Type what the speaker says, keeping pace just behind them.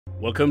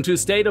Welcome to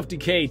State of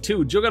Decay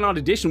 2, Juggernaut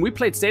Edition. We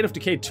played State of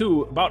Decay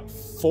 2 about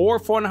four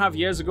and a half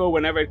years ago,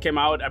 whenever it came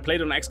out. I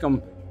played on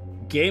XCOM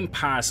Game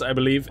Pass, I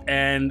believe,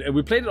 and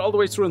we played it all the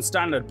way through on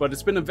Standard, but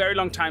it's been a very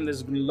long time.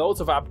 There's been loads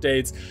of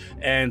updates,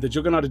 and the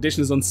Juggernaut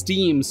Edition is on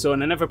Steam,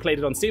 and I never played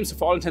it on Steam, so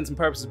for all intents and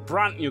purposes,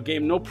 brand new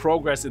game, no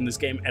progress in this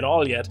game at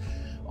all yet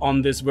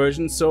on this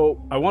version,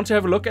 so I want to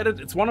have a look at it.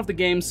 It's one of the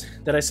games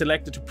that I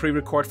selected to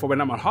pre-record for when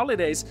I'm on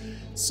holidays,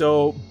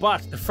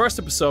 but the first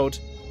episode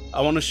I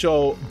want to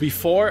show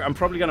before. I'm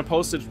probably going to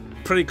post it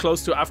pretty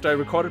close to after I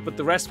record it, but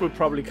the rest will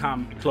probably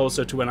come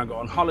closer to when I go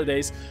on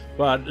holidays.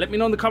 But let me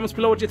know in the comments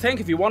below what you think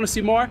if you want to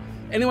see more.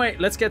 Anyway,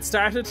 let's get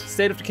started.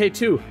 State of Decay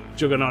 2,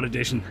 Juggernaut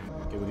Edition.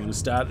 Okay, we're going to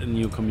start a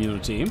new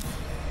community.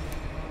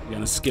 We're going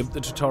to skip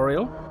the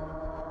tutorial.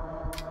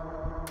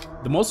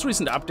 The most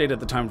recent update at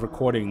the time of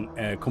recording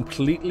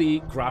completely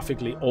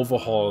graphically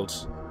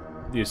overhauled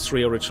these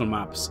three original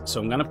maps. So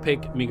I'm gonna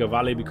pick Meagher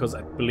Valley because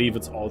I believe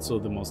it's also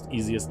the most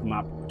easiest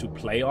map to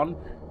play on,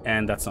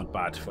 and that's not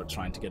bad for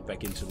trying to get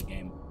back into the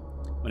game.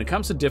 When it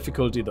comes to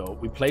difficulty though,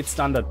 we played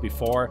Standard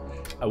before.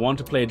 I want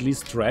to play at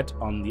least Dread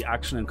on the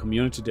action and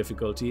community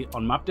difficulty.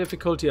 On map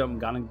difficulty, I'm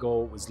gonna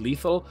go with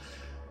Lethal.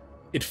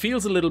 It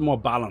feels a little more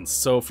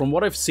balanced. So from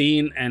what I've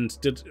seen and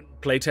did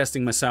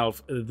playtesting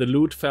myself, the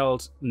loot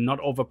felt not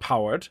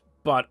overpowered,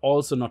 but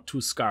also not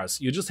too scarce.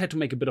 You just had to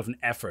make a bit of an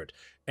effort,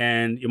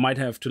 and you might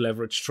have to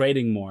leverage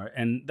trading more,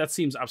 and that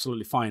seems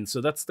absolutely fine.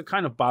 So that's the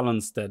kind of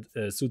balance that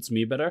suits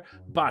me better.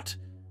 But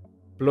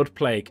Blood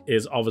Plague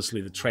is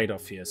obviously the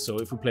trade-off here. So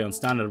if we play on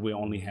Standard, we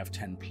only have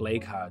 10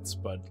 Plague cards,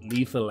 but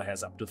Lethal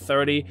has up to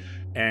 30,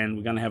 and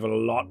we're gonna have a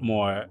lot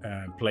more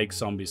Plague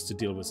zombies to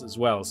deal with as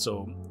well.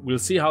 So we'll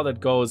see how that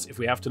goes. If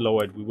we have to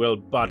lower it, we will,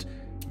 but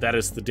that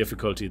is the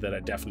difficulty that I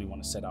definitely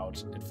want to set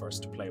out at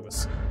first to play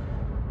with.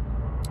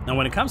 Now,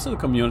 when it comes to the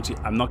community,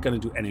 I'm not going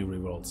to do any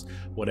rerolls.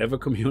 Whatever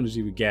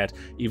community we get,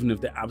 even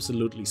if they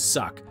absolutely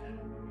suck,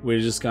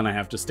 we're just going to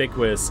have to stick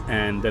with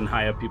and then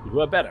hire people who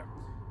are better.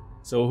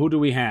 So who do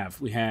we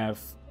have? We have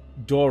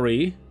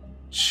Dory,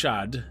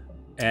 Chad,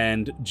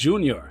 and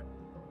Junior.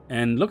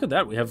 And look at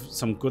that, we have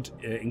some good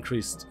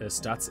increased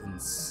stats in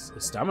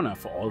stamina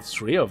for all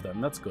three of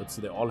them. That's good,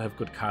 so they all have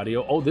good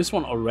cardio. Oh, this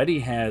one already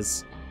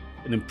has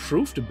an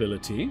improved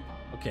ability.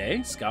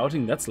 Okay,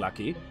 scouting, that's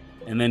lucky.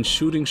 And then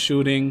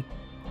shooting.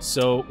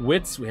 So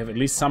wits, we have at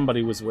least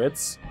somebody with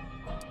wits.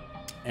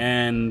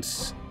 And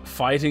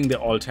fighting, they're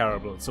all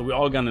terrible. So we're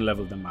all gonna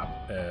level them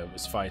up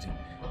with fighting.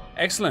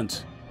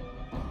 Excellent.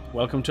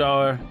 Welcome to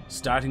our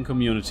starting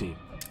community.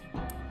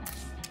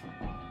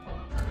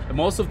 And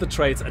most of the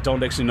traits, I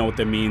don't actually know what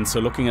they mean,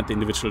 so looking at the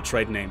individual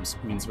trait names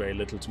means very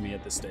little to me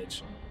at this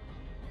stage.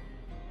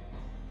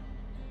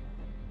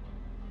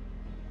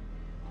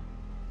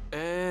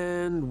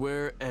 And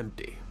we're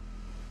empty.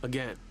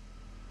 Again.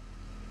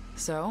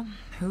 So,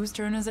 whose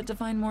turn is it to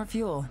find more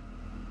fuel?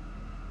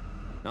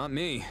 Not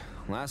me.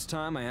 Last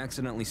time I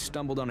accidentally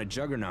stumbled on a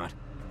juggernaut.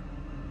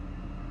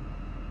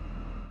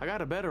 I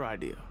got a better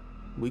idea.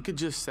 We could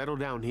just settle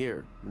down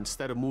here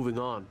instead of moving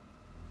on.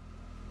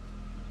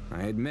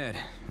 I admit,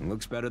 it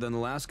looks better than the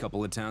last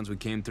couple of towns we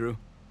came through.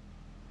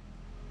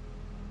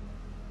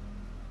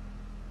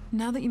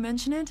 Now that you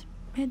mention it,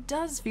 it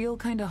does feel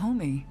kinda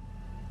homey.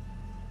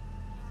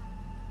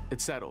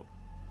 It's settled.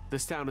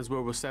 This town is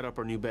where we'll set up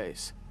our new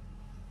base.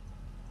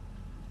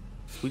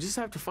 We just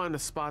have to find a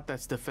spot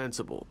that's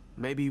defensible,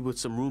 maybe with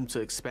some room to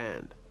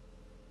expand.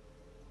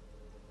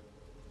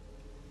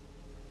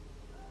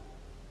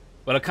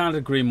 Well, I can't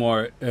agree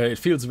more. It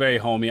feels very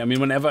homey. I mean,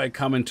 whenever I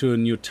come into a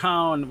new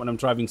town, when I'm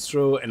driving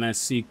through and I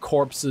see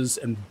corpses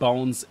and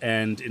bones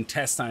and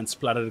intestines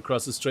splattered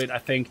across the street, I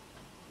think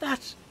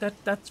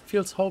that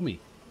feels homey.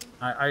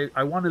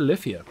 I want to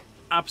live here.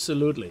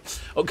 Absolutely.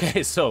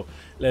 Okay, so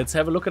let's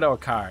have a look at our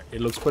car.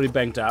 It looks pretty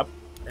banged up.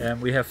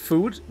 We have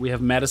food, we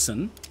have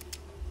medicine.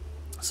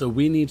 So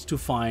we need to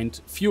find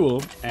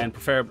fuel and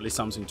preferably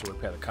something to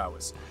repair the car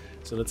with.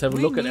 So let's have a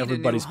look at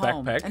everybody's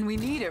backpack. And we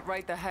need it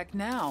right the heck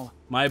now.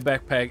 My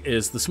backpack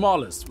is the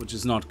smallest, which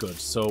is not good.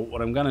 So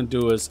what I'm gonna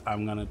do is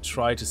I'm gonna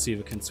try to see if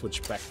we can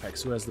switch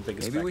backpacks. Who has the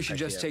biggest backpack? Maybe we should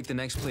just here? take the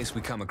next place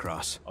we come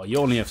across. Oh, you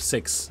only have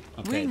 6.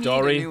 Okay, we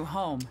Dory. need a new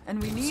home,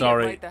 and we need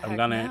Sorry, it right the heck I'm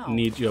gonna now.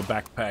 need your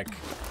backpack.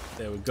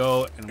 There we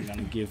go, and I'm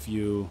gonna give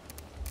you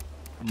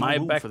my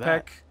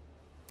backpack.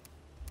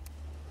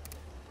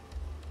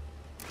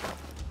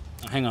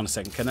 Oh, hang on a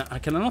second.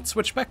 Can I not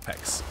switch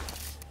backpacks?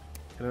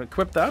 Can I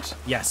equip that?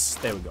 Yes,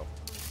 there we go.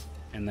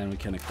 And then we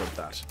can equip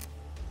that.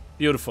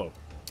 Beautiful.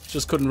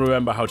 Just couldn't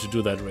remember how to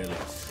do that really.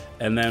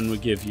 And then we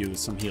give you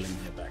some healing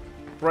here back.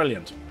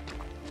 Brilliant.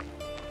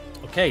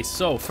 Okay,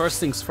 so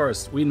first things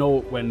first. We know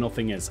where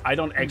nothing is. I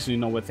don't actually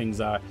know where things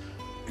are.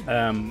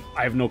 I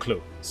have no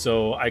clue.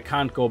 So I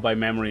can't go by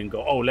memory and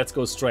go, oh, let's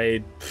go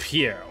straight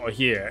here or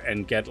here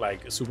and get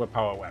like a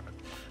superpower weapon.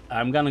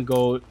 I'm gonna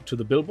go to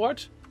the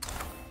billboard,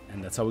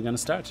 and that's how we're gonna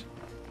start.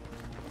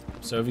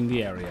 Observing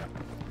the area.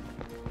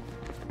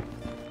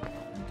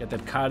 Get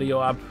that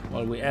cardio up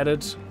while we at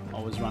it.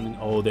 Always running.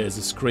 Oh, there's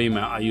a screamer.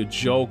 Are you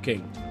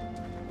joking?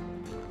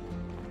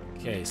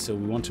 Okay, so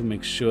we want to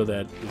make sure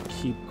that we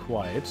keep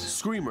quiet.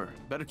 Screamer.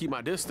 Better keep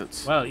my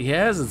distance. Well, he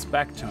has his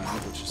back turned,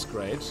 which is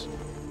great.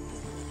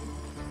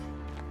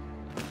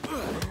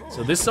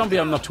 So this zombie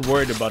I'm not too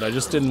worried about. I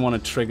just didn't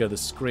want to trigger the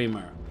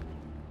screamer.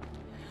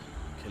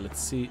 Okay, let's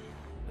see.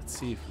 Let's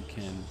see if we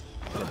can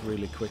get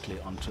really quickly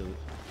onto.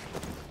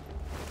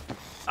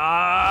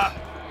 I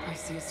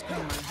see a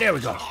screamer. There we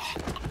go.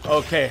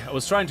 Okay, I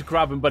was trying to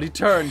grab him, but he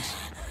turned.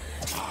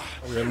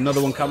 We have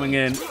another one coming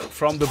in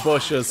from the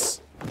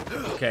bushes.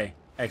 Okay,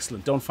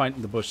 excellent. Don't fight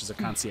in the bushes. I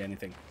can't see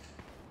anything.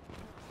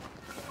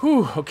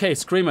 Whew, okay,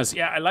 screamers.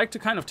 Yeah, I like to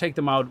kind of take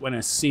them out when I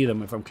see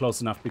them if I'm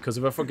close enough, because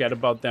if I forget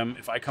about them,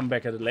 if I come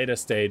back at a later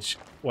stage,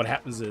 what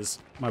happens is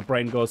my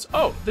brain goes,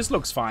 oh, this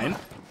looks fine,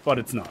 but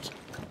it's not.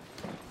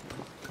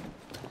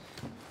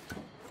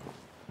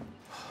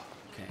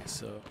 Okay,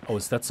 so... Oh,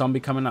 is that zombie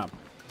coming up?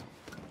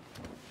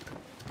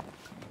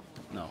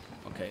 No,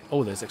 okay.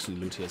 Oh, there's actually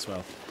loot here as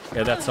well.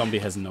 Yeah, that zombie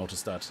hasn't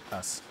noticed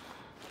us.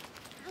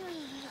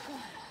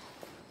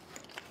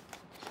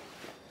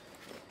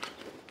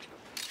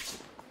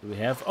 Do we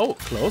have... Oh,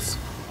 close.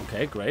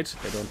 Okay, great.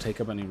 They don't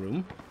take up any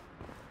room.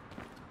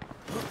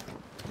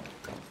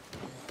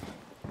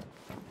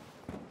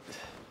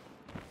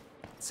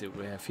 Let's see what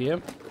we have here.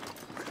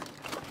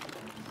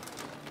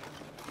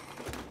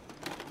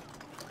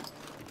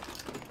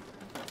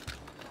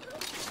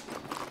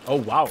 Oh,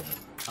 wow.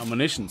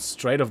 Ammunition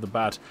straight off the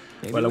bat.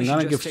 Maybe well, I'm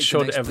gonna give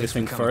Shud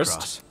everything everything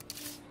first.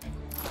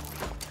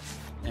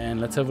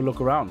 And let's have a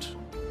look around.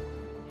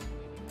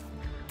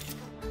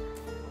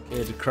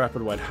 Okay,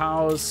 decrepit white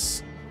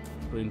house,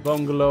 green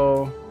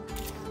bungalow.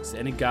 Is there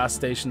any gas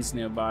stations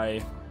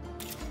nearby?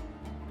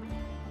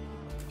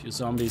 A few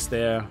zombies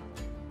there.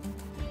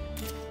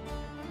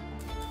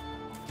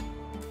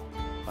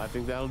 I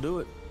think that'll do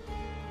it.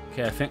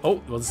 Okay, I think...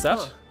 Oh, what's that?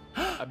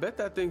 Huh. I bet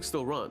that thing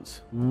still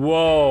runs.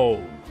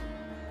 Whoa.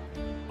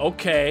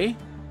 Okay.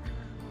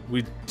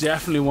 We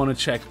definitely want to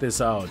check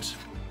this out.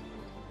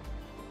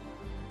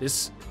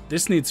 This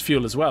needs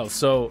fuel as well,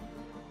 so...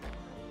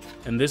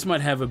 And this might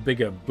have a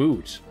bigger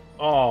boot.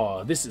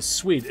 Oh, this is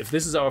sweet. If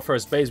this is our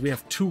first base, we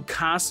have 2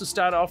 cars to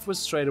start off with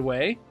straight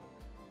away.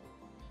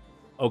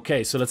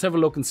 Okay, so let's have a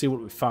look and see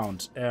what we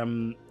found.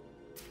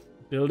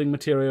 Building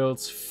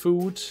materials,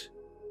 food,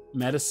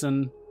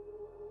 medicine.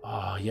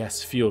 Oh,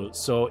 yes, fuel.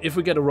 So if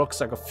we get a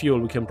rucksack of fuel,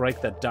 we can break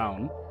that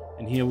down.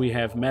 And here we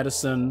have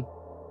medicine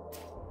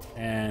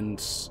and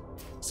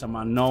some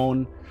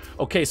unknown.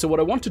 Okay, so what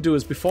I want to do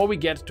is before we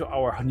get to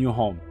our new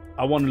home,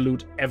 I want to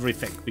loot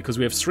everything because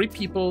we have 3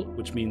 people,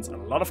 which means a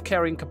lot of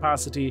carrying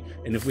capacity.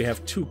 And if we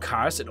have 2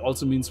 cars, it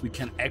also means we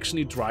can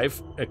actually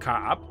drive a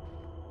car up,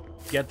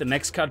 get the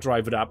next car,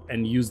 drive it up,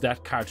 and use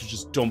that car to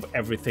just dump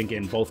everything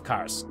in both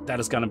cars. That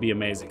is going to be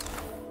amazing.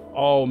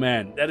 Oh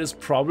man, that is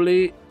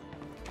probably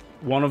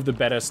one of the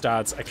better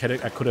starts I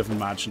could have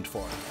imagined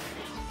for.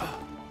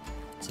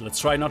 So let's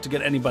try not to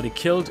get anybody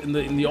killed in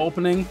the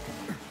opening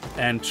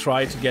and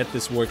try to get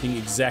this working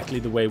exactly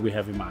the way we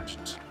have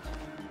imagined.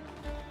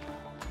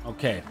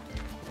 Okay,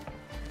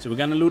 so we're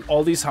gonna loot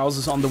all these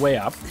houses on the way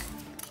up.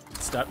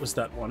 Let's start with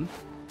that one.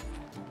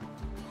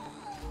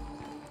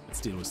 Let's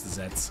deal with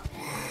the Zeds.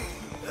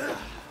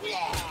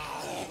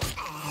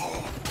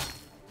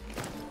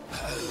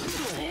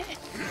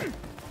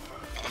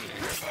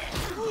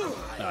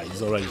 Ah,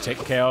 he's already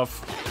taken care of.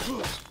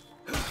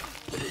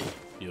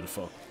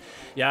 Beautiful.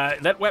 Yeah,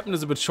 that weapon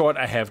is a bit short.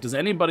 I have. Does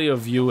anybody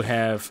of you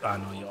have... Ah,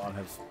 no, you all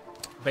have.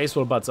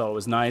 Baseball butts are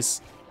always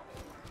nice.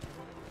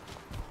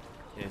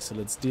 Okay, so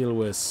let's deal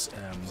with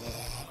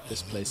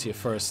this place here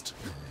first.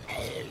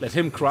 Let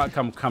him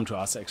come to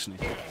us, actually.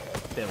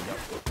 There we go.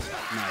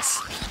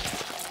 Nice.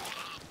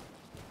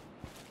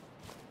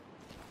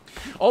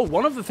 Oh,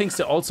 one of the things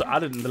they also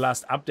added in the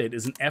last update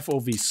is an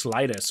FOV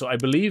slider. So I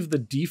believe the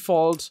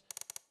default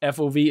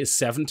FOV is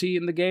 70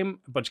 in the game,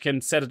 but you can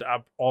set it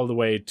up all the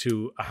way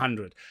to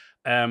 100.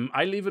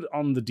 I leave it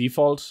on the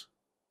default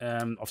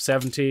of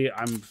 70.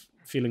 I'm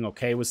feeling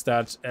okay with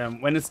that.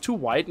 When it's too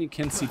wide and you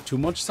can't see too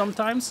much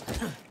sometimes,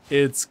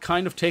 it's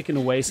kind of taken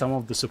away some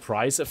of the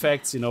surprise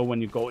effects. You know,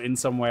 when you go in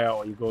somewhere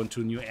or you go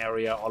into a new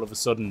area, all of a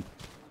sudden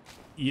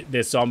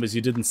there's zombies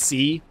you didn't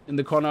see in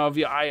the corner of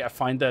your eye. I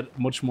find that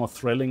much more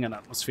thrilling and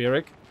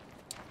atmospheric,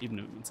 even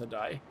if it means I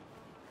die.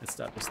 Let's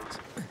start with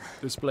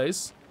this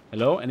place.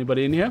 Hello,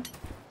 anybody in here?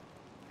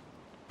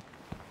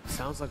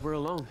 Sounds like we're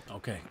alone.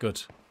 Okay,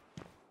 good.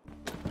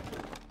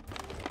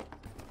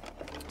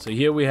 So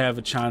here we have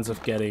a chance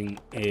of getting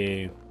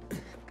a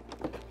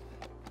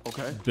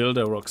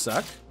builder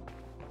rucksack.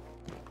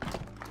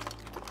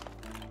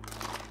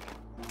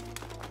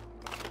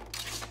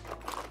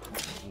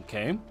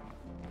 Okay.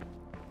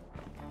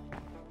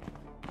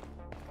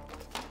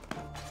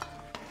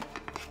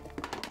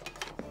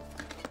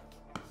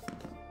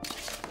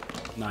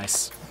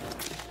 Nice.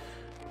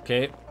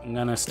 Okay, I'm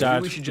gonna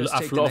start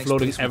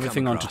offloading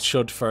everything onto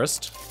Chud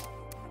first.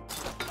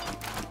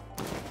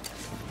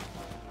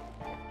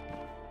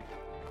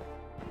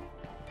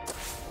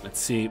 Let's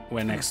see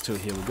where next to.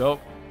 Here we go.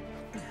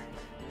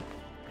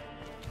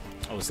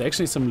 Oh, there's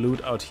actually some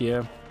loot out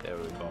here. There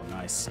we go.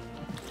 Nice.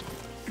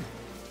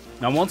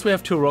 Now, once we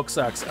have 2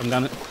 rucksacks, I'm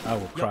gonna...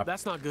 Oh, crap. Yep,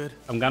 that's not good.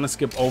 I'm gonna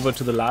skip over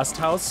to the last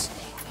house.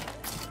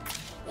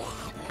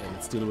 Okay,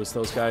 let's deal with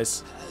those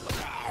guys.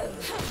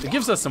 It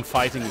gives us some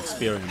fighting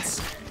experience.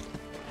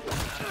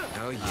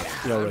 Oh yeah.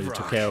 We already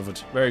took care of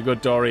it. Very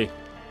good, Dory.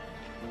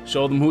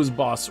 Show them who's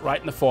boss, right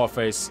in the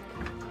foreface.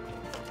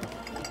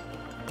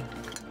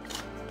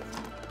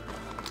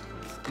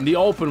 In the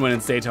open, when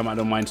it's daytime, I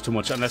don't mind too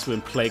much, unless we're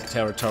in plague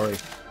territory.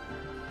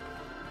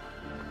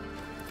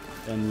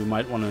 Then we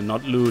might want to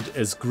not loot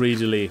as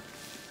greedily.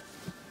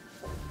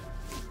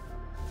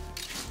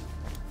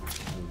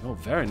 Oh,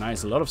 very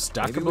nice. A lot of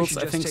stackables,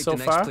 I think, so far. Maybe we should just take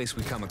the next place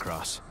we come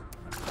across.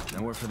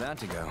 Nowhere for that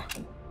to go.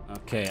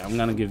 Okay, I'm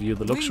gonna give you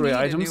the luxury we need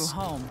items. A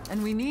new home,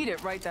 and we need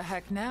it right the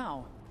heck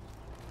now.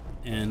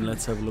 And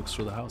let's have a look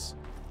through the house.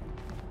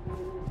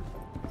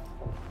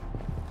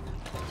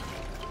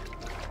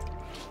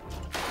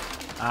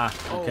 Ah,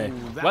 okay.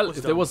 Oh, well,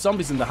 if there was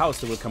zombies in the house,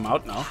 they will come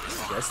out now.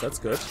 I guess that's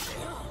good.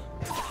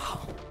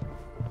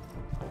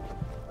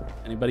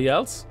 Anybody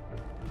else?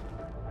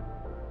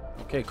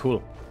 Okay,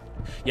 cool.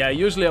 Yeah,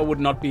 usually I would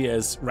not be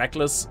as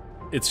reckless.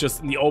 It's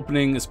just in the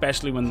opening,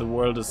 especially when the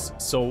world is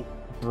so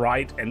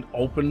bright and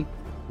open,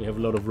 we have a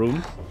lot of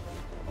room.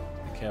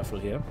 Be careful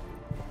here.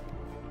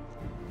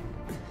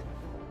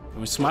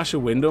 Can we smash a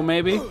window,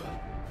 maybe?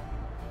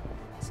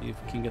 See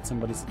if we can get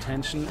somebody's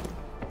attention.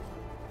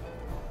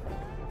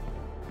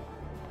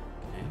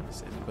 Okay,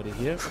 is anybody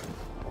here?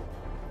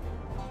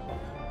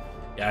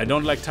 Yeah, I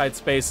don't like tight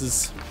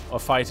spaces or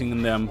fighting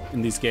in them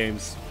in these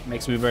games.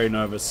 Makes me very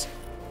nervous.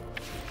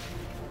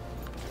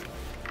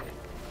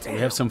 So we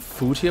have some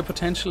food here,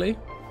 potentially.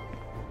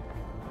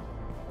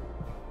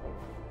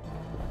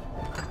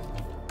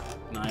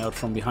 An eye out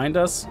from behind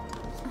us.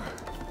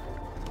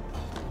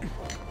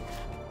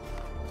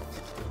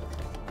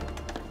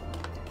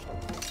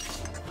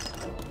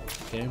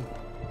 Okay.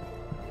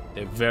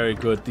 They're very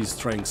good, these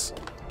strings.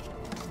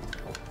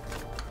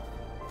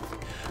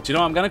 Do you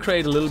know, I'm gonna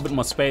create a little bit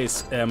more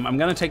space. I'm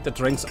gonna take the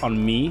drinks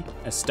on me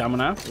as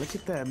stamina. Look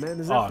at that, man.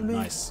 Is that for me?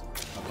 Nice.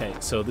 Okay,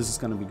 so this is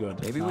gonna be good.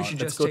 Maybe we should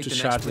let's just go take to the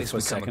next Shad place for a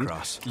we come second.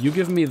 across. You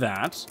give me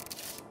that.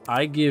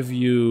 I give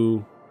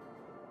you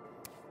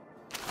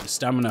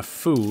stamina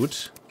food.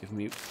 Give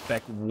me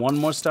back one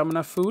more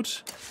stamina food.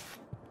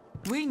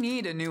 We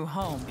need a new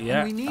home. Yeah,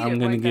 and we need I'm it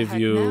gonna right give the heck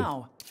you-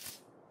 now.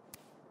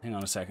 Hang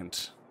on a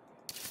second.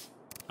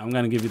 I'm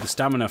gonna give you the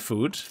stamina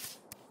food.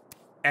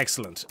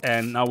 Excellent.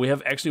 And now we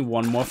have actually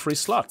one more free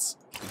slots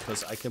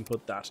because I can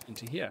put that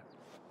into here.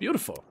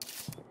 Beautiful.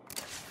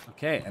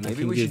 Okay, and Maybe I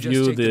can we give should just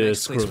you take the the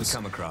next place we screws.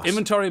 come across.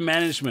 Inventory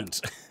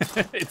management.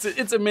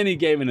 it's a mini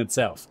game in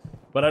itself,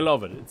 but I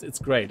love it. It's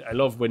great. I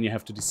love when you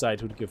have to decide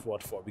who to give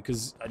what for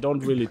because I don't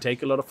really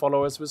take a lot of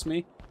followers with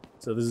me,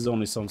 so this is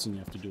only something you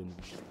have to do in the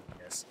beginning,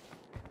 I guess.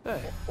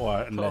 Hey,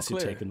 Or unless you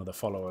clear. take another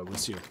follower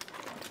with you.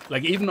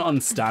 Like even on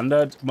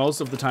standard,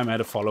 most of the time I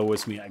had a follower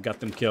with me. I got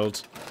them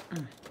killed.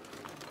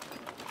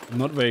 I'm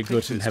not very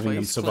good in this having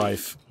them place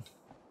survive.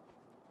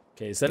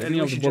 Okay, is that Maybe any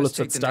we of the should bullets just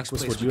take that the stuck next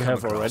with place what we you come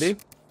have across. already?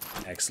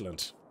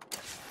 Excellent.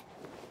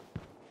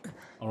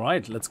 All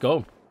right, let's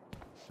go.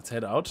 Let's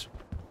head out.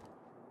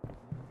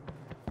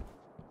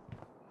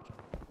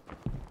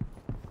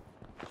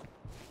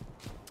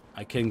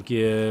 I can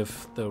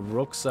give the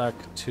rucksack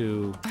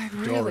to I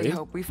really Dory.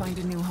 hope we find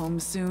a new home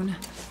soon.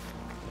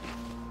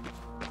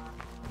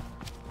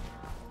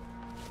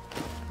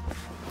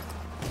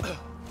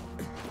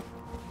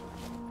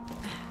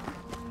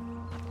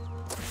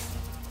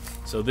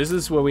 So this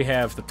is where we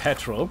have the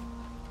petrol.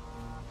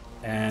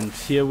 And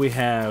here we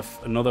have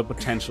another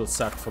potential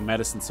sack for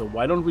medicine. So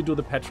why don't we do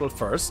the petrol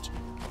first?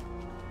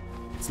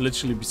 It's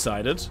literally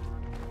beside it.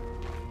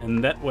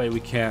 And that way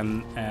we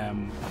can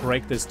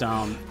break this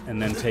down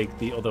and then take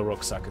the other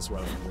rucksack as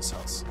well from this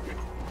house.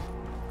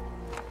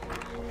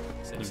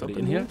 Is anybody Something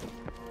in here? here?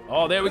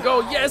 Oh, there we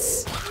go.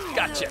 Yes!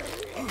 Gotcha.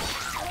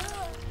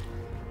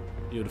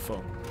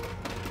 Beautiful.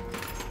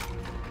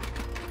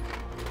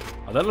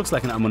 Oh, that looks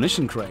like an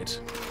ammunition crate.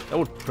 That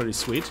would be pretty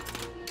sweet.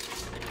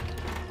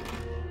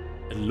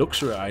 A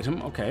luxury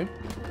item, okay.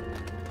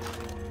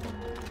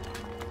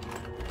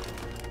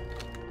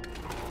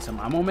 Some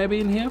ammo maybe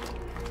in here?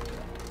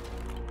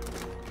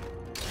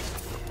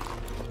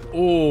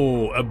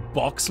 Oh, a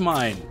box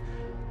mine.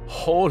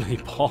 Holy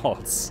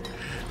balls.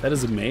 That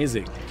is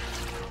amazing.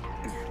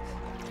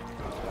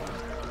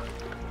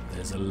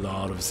 There's a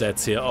lot of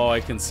sets here. Oh, I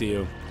can see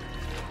you.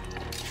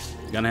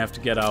 You're gonna have to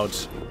get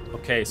out.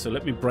 Okay, so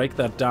let me break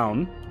that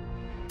down.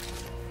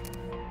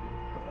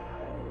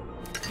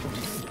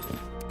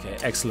 Okay,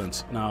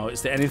 excellent. Now,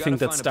 is there anything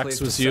that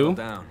stacks with you?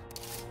 Down.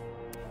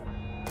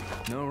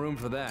 No room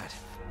for that.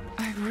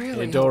 I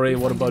really Hey, Dory, hope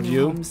we what find a about new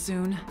you? home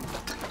soon.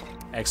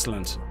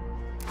 Excellent.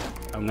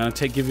 I'm gonna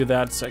give you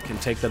that so I can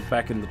take that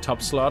back in the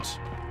top slot.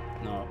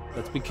 Now,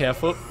 let's be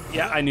careful.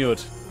 Yeah, I knew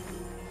it.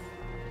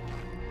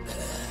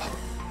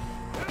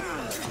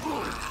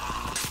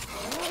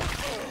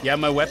 Yeah,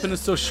 my weapon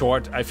is so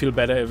short, I feel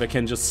better if I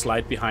can just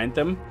slide behind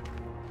them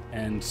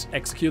and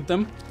execute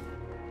them.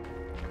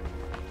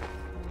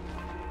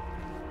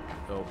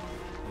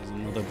 There's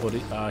another buddy.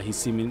 He's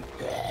seen me.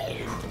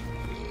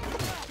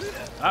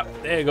 Ah,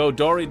 there you go.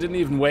 Dory didn't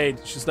even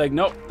wait. She's like,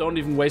 no, don't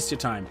even waste your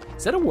time.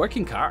 Is that a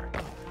working car?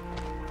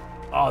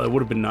 Oh, that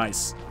would have been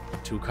nice.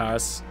 2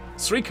 cars.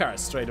 3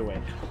 cars straight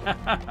away.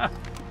 Let's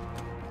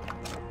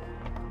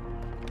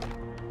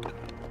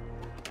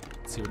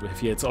see what we have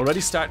here. It's already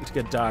starting to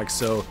get dark,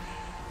 so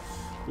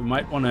we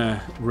might want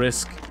to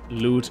risk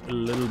loot a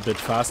little bit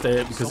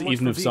faster, because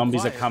even if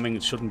zombies are coming,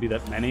 it shouldn't be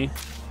that many.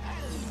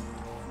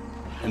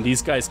 And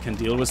these guys can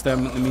deal with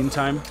them in the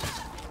meantime.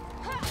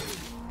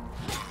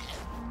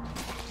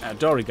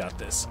 Dory got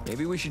this.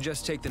 Maybe we should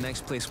just take the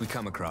next place we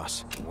come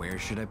across. Where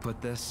should I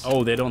put this?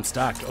 Oh, they don't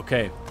stack.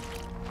 Okay.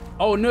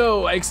 Oh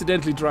no, I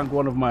accidentally drank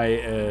one of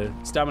my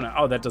stamina.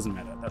 Oh, that doesn't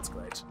matter. That's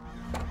great.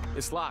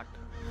 It's locked.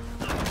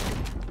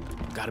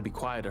 Gotta be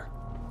quieter.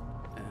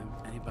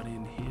 Anybody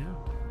in here?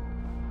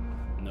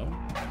 No.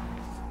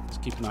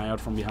 Just keep an eye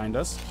out from behind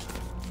us.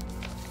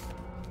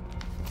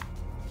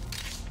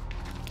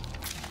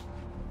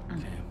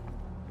 Okay.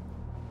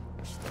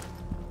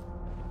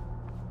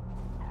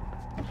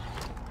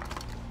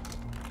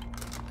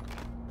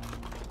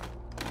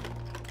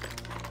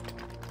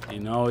 You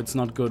know, it's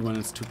not good when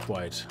it's too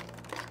quiet.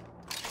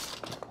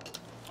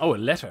 Oh, a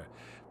letter.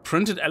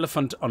 Printed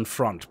elephant on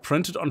front.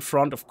 Printed on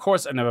front. Of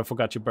course I never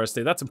forgot your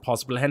birthday. That's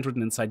impossible.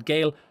 Handwritten inside.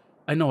 Gale,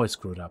 I know I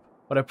screwed up,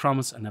 but I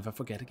promise I never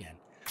forget again.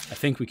 I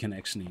think we can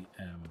actually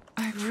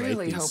I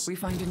really hope we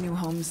find a new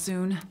home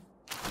soon.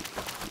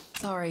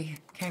 Sorry,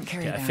 can't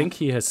carry that. I think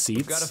he has seats.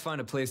 We've got to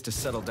find a place to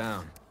settle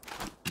down.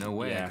 No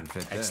way I can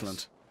fit this.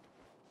 Excellent.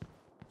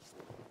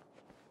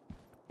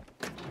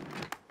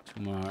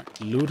 2 more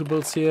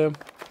lootables here.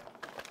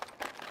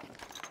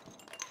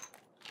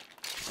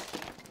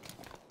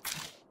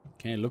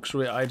 Okay,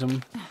 luxury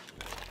item.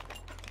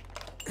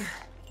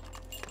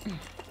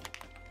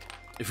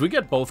 If we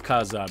get both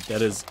cars up,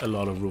 that is a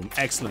lot of room.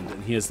 Excellent.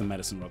 And here's the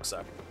medicine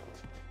rucksack.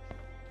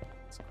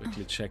 Let's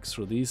quickly check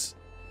through these.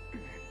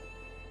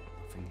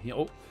 Nothing here.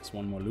 Oh, there's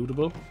one more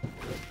lootable.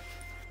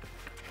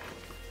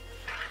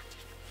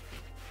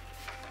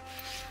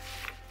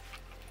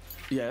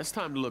 Yeah, it's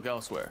time to look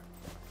elsewhere.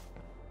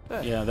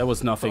 Yeah, that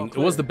was nothing. It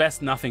was the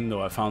best nothing,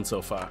 though, I found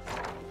so far.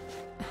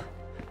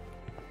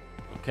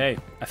 Okay,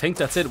 I think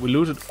that's it. We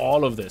looted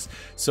all of this.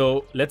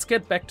 So let's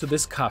get back to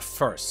this car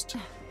first.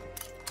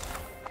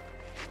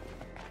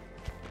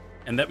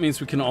 And that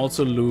means we can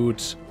also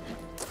loot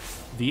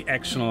the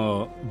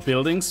actual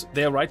buildings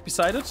there right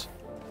beside it.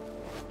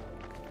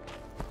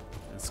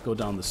 Let's go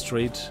down the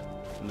street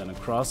and then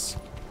across.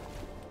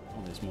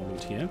 Oh, there's more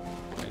loot here.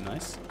 Very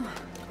nice.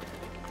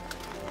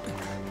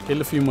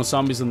 Kill a few more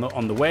zombies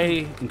on the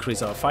way.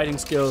 Increase our fighting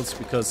skills,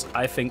 because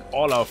I think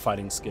all our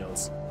fighting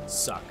skills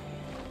suck.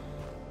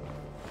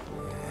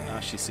 Ah,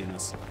 she's seen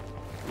us.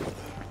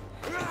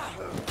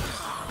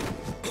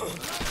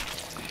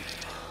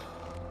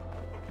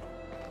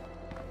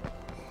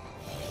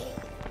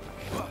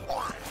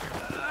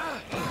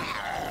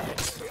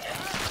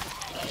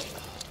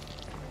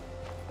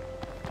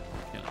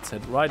 Okay, let's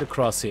head right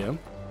across here.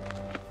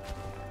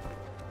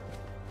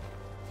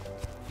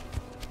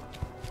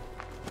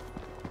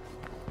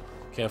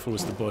 Careful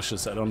with the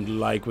bushes. I don't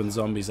like when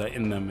zombies are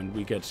in them and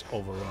we get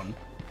overrun.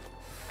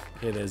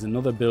 Okay, there's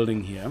another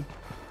building here.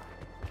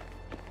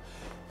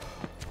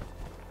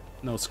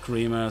 No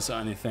screamers or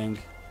anything.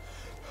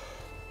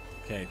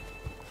 Okay.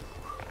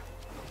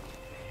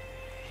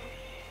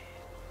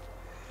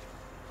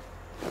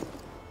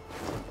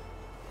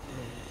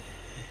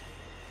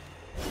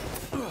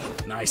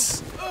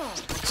 Nice.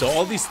 So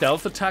all these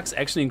stealth attacks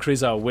actually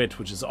increase our wit,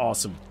 which is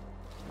awesome.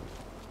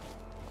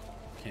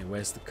 Okay,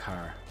 where's the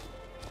car?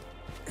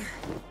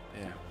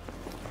 There.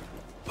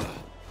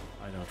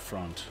 Right out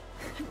front.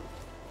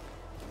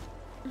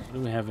 What do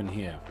we have in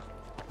here?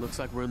 Looks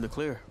like we're in the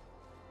clear.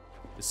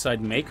 This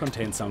side may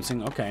contain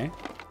something. Okay.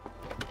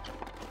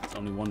 There's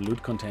only one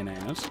loot container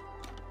in it.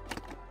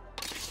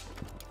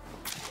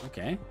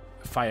 Okay.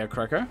 A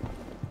firecracker.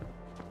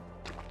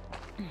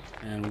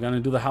 And we're gonna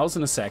do the house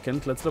in a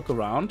second. Let's look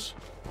around.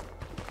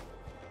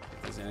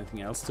 Is there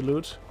anything else to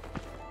loot?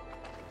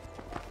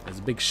 There's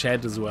a big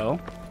shed as well.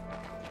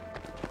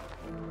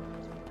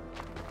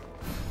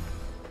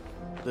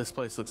 This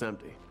place looks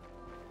empty.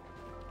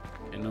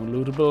 Okay, no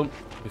lootable.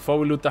 Before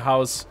we loot the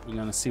house, we're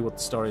gonna see what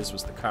the story is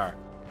with the car.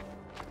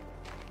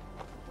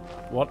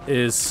 What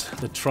is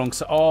the trunk?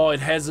 Oh,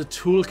 it has a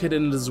toolkit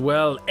in it as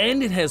well.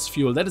 And it has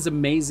fuel. That is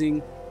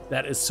amazing.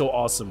 That is so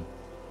awesome.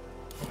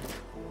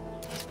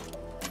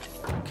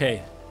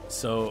 Okay,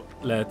 so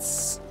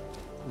let's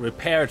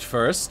repair it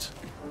first.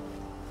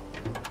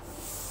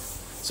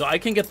 So I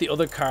can get the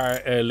other car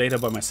later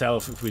by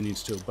myself if we need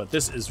to, but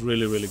this is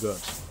really, really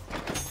good.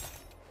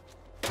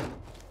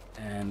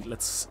 And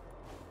let's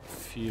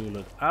fuel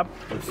it up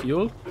with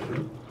fuel.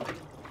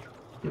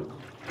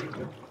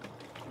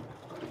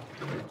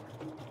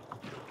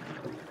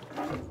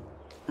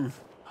 Oh,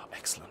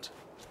 excellent.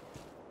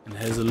 And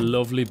it has a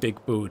lovely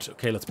big boot.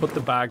 Okay, let's put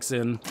the bags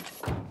in.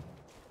 Come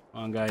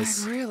on,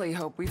 guys. I really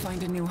hope we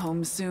find a new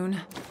home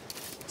soon.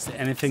 Is there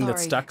anything that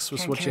stacks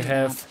with what you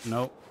have?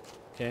 No.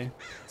 Okay,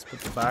 let's put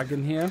the bag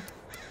in here.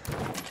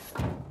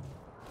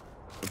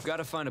 We've got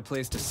to find a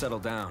place to settle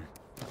down.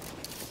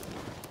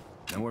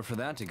 Nowhere for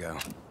that to go.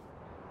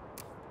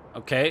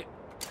 Okay.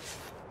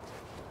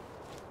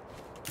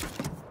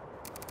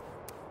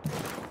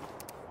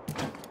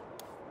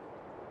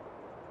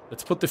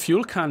 Let's put the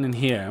fuel can in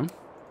here.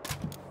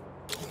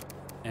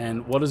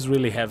 And what is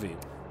really heavy?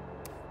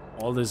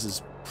 All this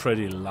is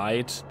pretty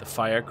light. The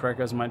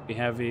firecrackers might be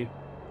heavy.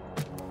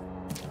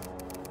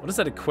 What does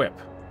that equip?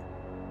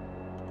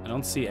 I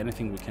don't see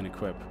anything we can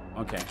equip.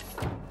 Okay.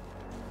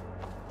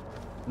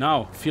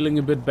 Now, feeling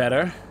a bit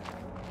better.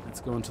 Let's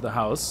go into the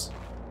house.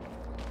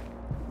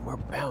 We're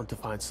bound to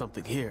find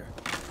something here.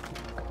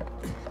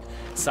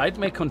 Site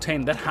may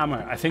contain that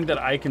hammer. I think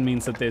that icon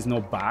means that there's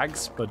no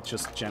bags, but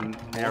just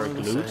generic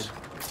loot.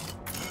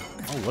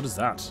 Oh, what is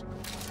that?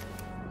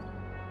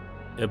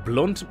 A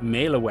blunt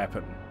melee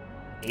weapon.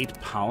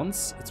 8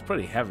 pounds? It's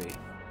pretty heavy.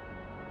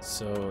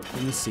 So,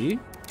 let me see.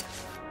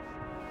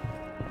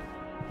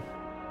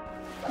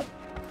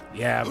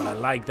 Yeah, but I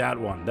like that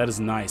one. That is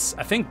nice.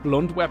 I think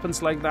blunt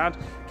weapons like that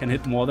can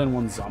hit more than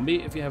one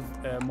zombie if you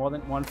have more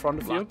than one in front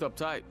of you. Locked up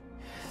tight.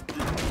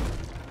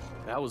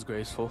 That was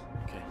graceful.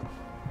 Okay.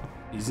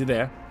 Easy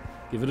there.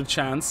 Give it a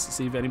chance.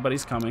 See if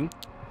anybody's coming.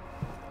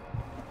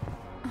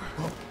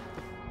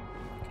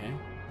 Okay.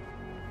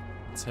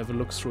 Let's have a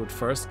look through it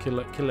first.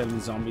 Kill any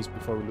zombies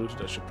before we loot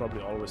it. I should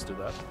probably always do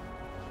that.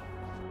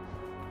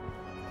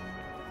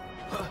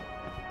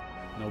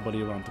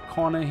 Nobody around the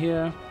corner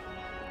here.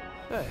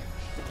 Hey,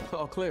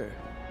 all clear.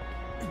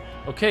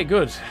 Okay,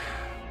 good.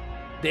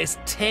 There's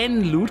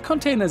 10 loot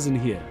containers in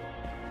here.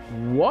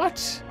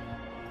 What?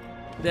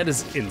 That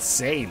is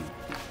insane.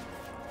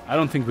 I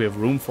don't think we have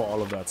room for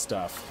all of that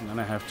stuff. I'm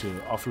gonna have to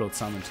offload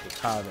some into the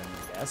car then,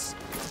 I guess.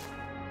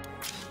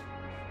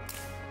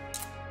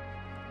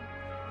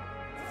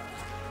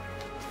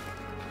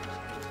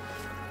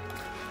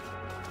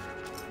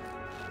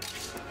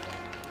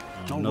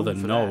 Another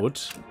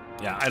note.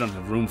 Yeah, I don't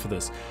have room for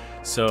this.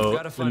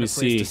 So let me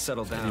see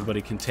if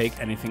anybody can take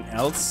anything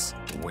else.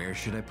 Where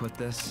should I put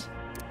this?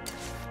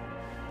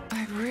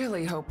 I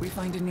really hope we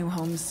find a new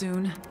home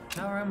soon.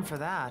 No room for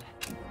that.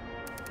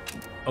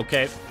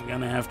 Okay, we're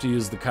gonna have to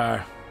use the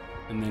car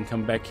and then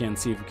come back here and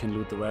see if we can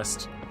loot the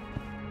rest.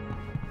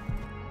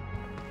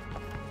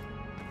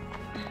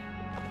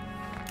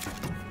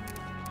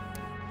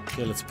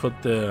 Okay, let's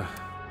put the...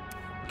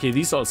 Okay,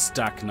 these all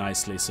stack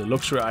nicely, so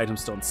luxury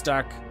items don't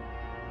stack.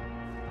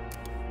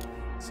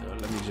 So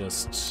let me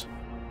just...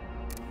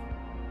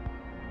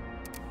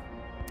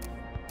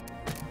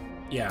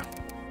 Yeah,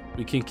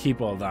 we can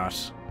keep all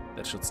that.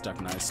 That should stack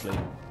nicely.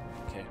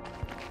 Okay.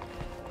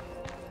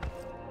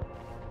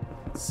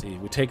 Let's see,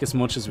 we take as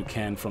much as we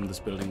can from this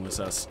building with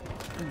us.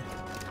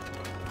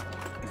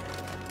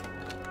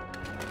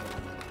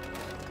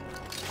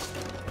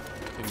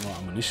 Okay, more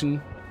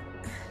ammunition.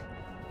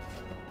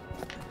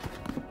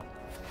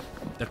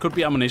 That could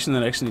be ammunition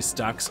that actually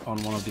stacks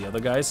on one of the other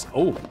guys.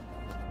 Oh,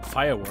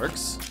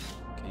 fireworks.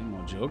 Okay,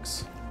 more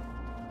jokes.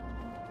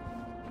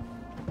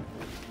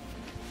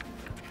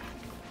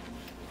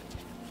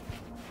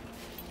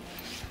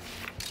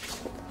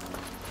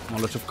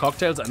 Molotov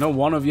cocktails. I know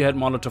one of you had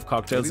Molotov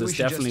cocktails. There's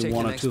definitely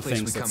one or two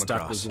things that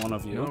stuck with one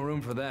of you. No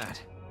room for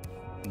that.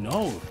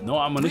 No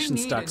ammunition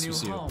stacks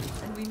with you.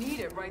 And we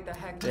need it right the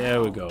heck now.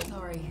 There we go.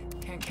 Sorry,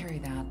 can't carry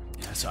that.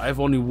 Yeah, so I have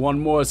only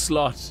one more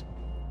slot.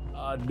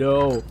 Oh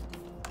no.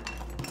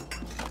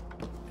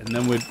 And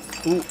then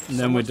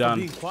we're done.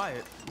 Being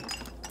quiet.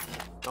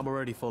 I'm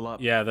already full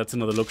up. Yeah, that's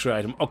another luxury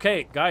item.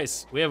 Okay,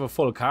 guys, we have a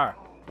full car.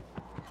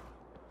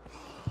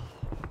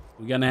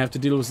 We're gonna have to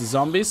deal with the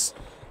zombies.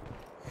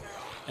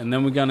 And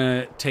then we're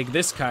gonna take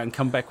this car and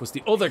come back with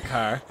the other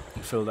car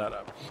and fill that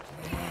up.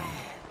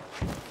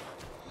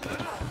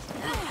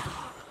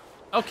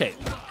 Okay,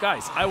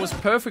 guys, I was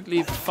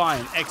perfectly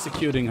fine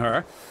executing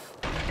her.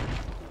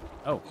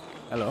 Oh,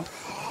 hello.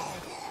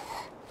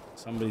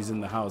 Somebody's in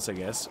the house, I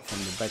guess, from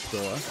the back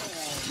door.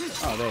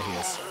 Oh, there he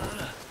is.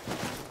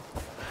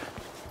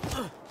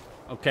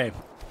 Okay.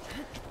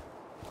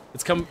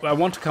 Let's come. I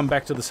want to come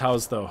back to this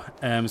house, though.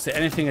 Is there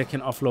anything I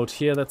can offload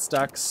here that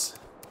stacks?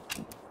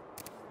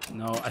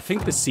 No, I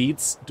think the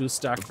seeds do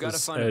stack. We've got to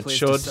find a place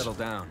to settle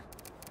down.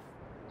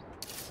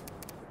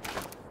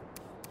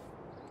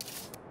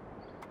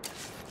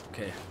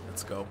 Okay,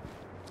 let's go.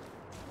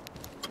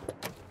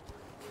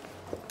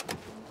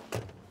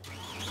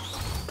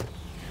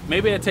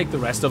 Maybe I take the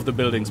rest of the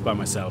buildings by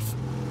myself.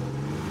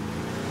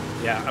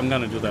 Yeah, I'm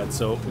gonna do that.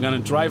 So we're gonna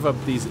drive up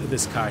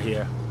this car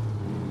here.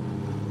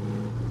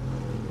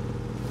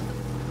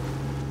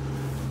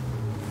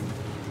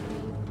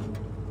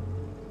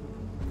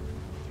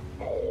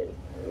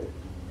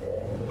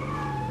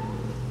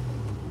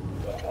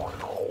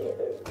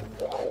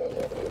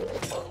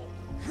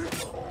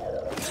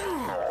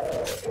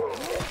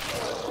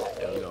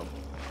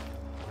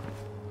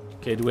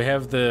 Okay, do we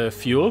have the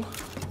fuel?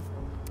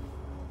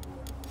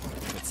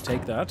 Let's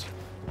take that.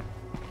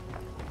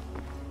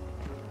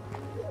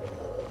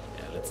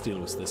 Yeah, let's deal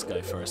with this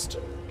guy first.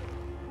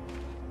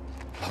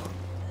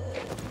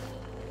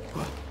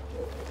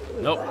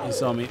 Nope, he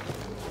saw me.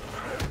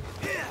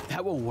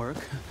 That will work.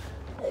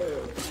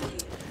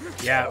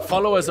 Yeah,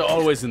 followers are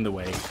always in the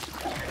way.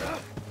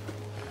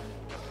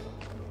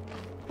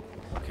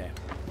 Okay.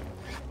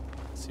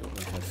 Let's see what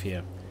we have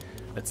here.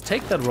 Let's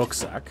take that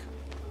rucksack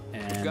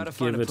and Gotta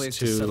find give a it place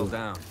to settle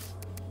down.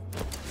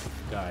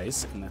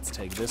 guys. And let's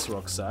take this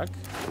rucksack.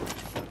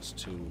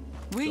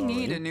 We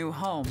need a new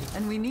home,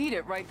 and we need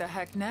it right the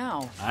heck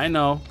now. I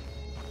know,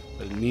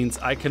 but it means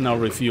I can now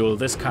refuel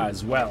this car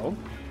as well.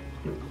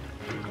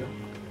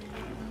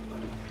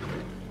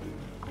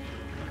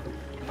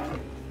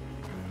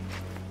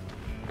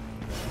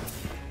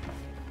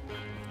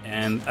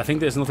 And I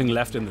think there's nothing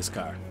left in this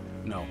car.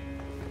 No.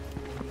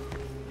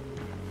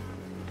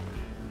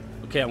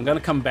 Okay, I'm gonna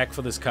come back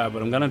for this car,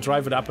 but I'm gonna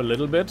drive it up a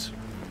little bit. So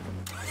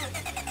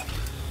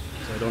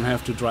I don't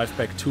have to drive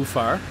back too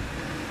far.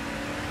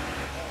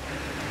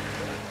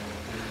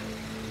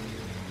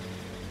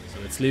 So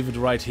let's leave it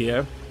right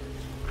here.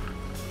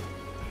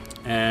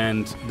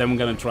 And then we're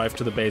gonna drive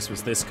to the base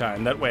with this car,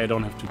 and that way I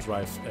don't have to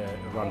drive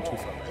run too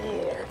far.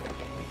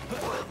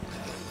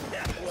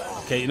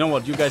 Okay, you know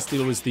what? You guys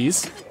deal with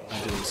these. I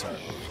do this.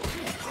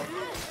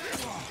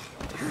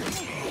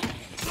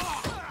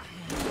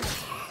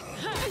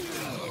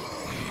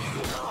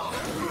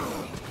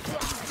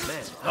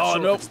 Oh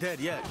no! It's dead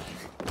yet.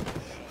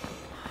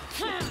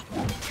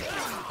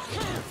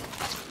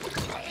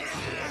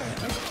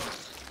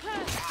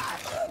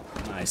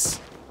 Nice,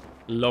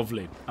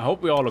 lovely. I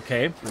hope we're all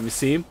okay. Let me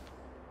see.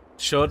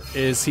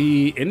 Is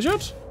he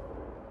injured?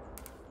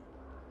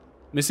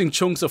 Missing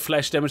chunks of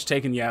flesh, damage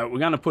taken. Yeah, we're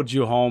gonna put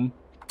you home.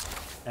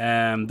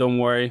 Don't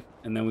worry.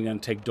 And then we're gonna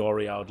take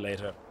Dory out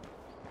later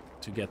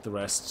to get the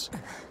rest,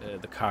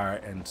 the car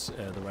and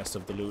the rest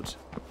of the loot.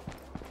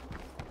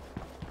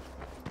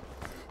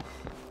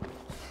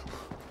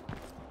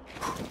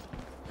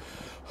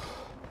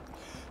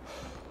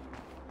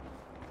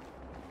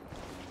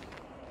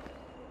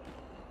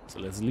 So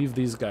let's leave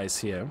these guys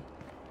here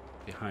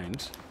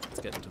behind. Let's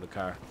get into the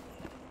car.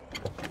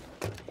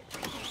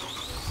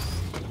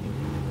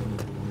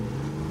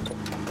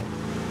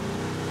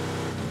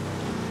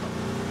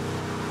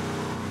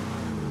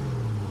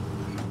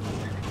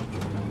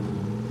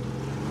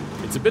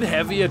 It's a bit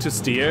heavier to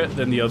steer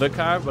than the other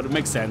car, but it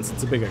makes sense.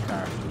 It's a bigger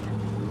car.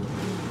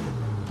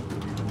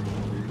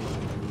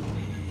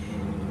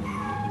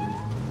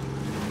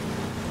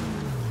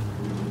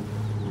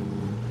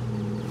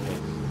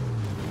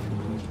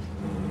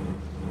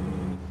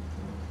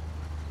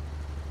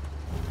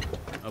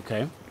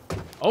 Okay.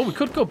 Oh, we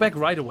could go back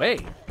right away.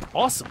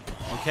 Awesome.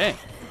 Okay.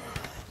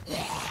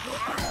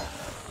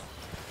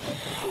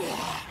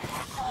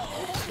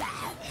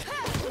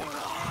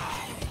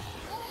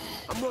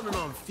 I'm running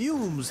on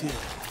fumes here.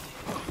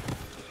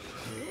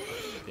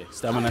 Okay,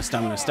 stamina,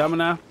 stamina,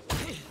 stamina.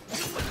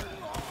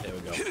 There we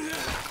go.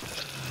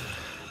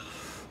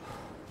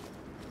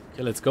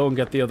 Okay, let's go and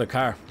get the other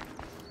car.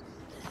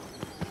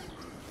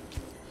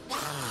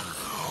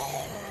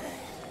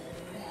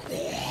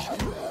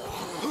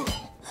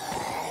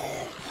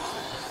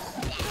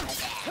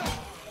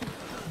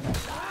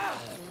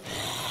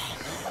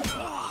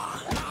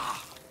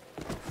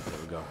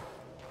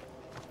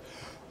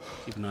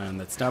 Keep an eye on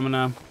that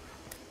stamina.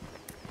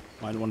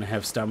 Might want to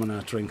have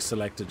stamina drinks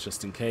selected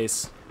just in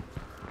case.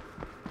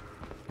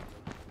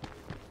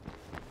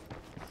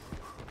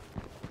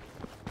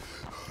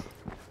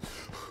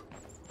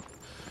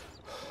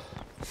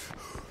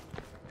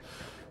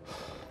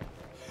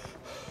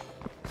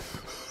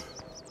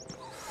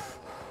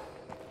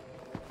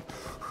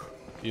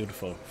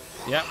 Beautiful.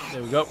 Yeah,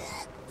 there we go.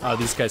 Oh,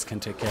 these guys can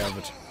take care of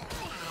it.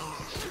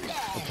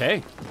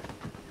 Okay.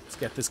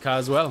 Get this car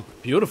as well.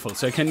 Beautiful.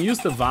 So I can use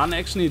the van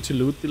actually to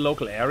loot the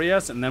local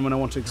areas, and then when I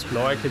want to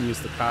explore I can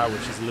use the car,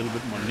 which is a little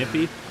bit more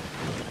nippy,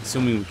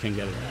 assuming we can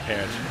get it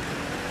repaired.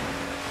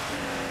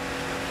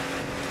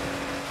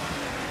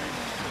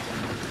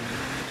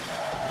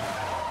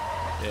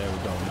 There we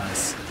go.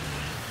 Nice.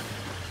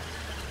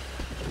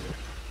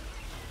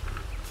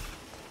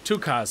 2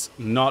 cars,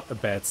 not a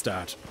bad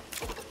start.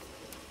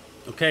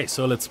 Okay,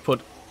 so let's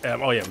put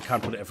oh yeah, we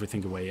can't put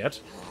everything away yet.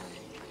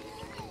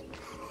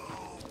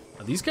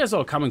 These guys are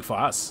all coming for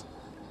us.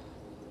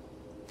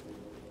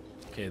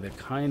 Okay, they're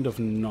kind of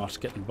not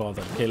getting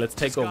bothered. Okay, let's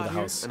take over the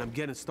house. And I'm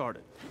getting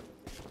started.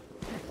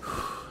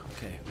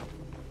 Okay.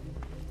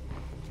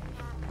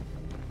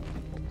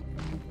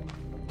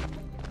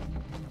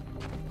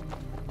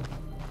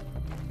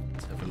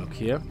 Let's have a look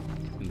here.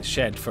 In the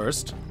shed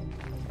first.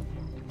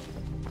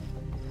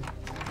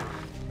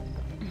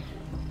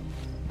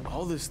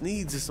 All this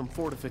needs is some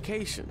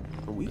fortification.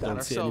 And we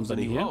got see ourselves a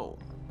anybody new here. home.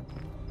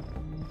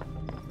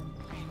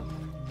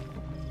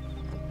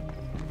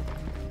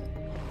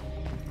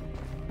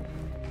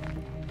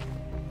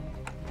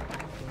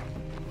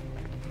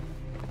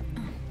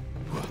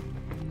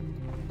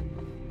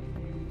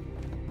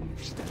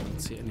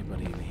 See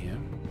anybody in here?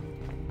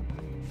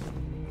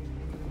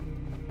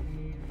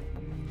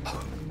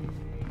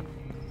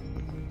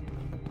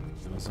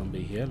 No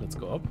zombie here. Let's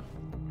go up.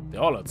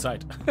 They're all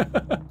outside.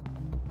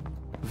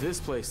 This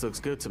place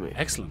looks good to me.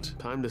 Excellent.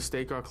 Time to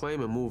stake our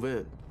claim and move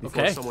in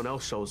before someone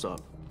else shows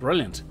up.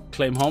 Brilliant.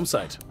 Claim home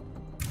site.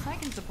 I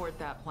can support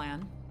that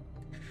plan.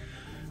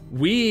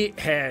 We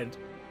had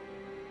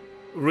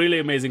really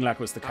amazing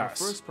luck with the Our cars.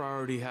 first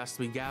priority has to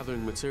be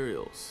gathering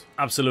materials.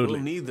 Absolutely.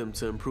 We'll need them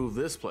to improve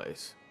this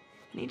place.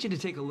 I need you to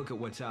take a look at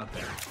what's out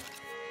there.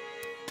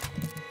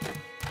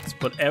 Let's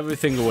put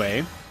everything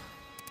away.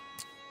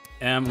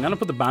 I'm gonna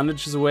put the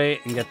bandages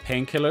away and get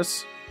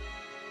painkillers.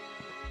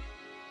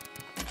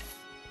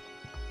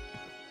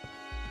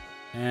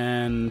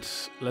 And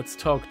let's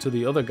talk to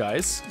the other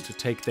guys to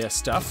take their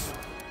stuff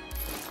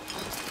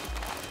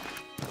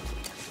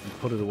and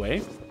put it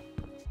away.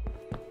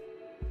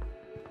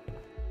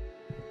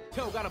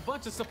 Yo, got a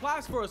bunch of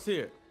supplies for us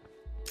here.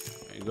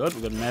 Very good.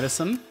 We got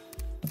medicine.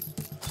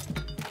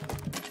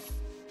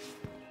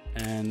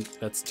 And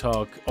let's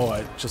talk. Oh,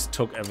 I just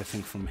took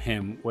everything from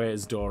him. Where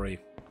is Dory?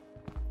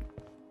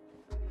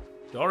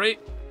 Dory?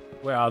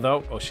 Where are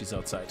thou? Oh, she's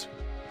outside.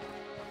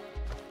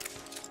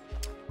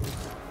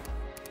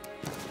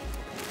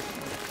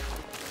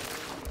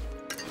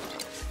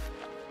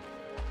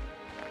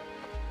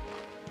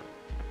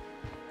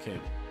 Okay.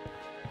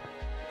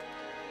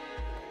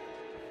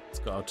 Let's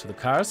go out to the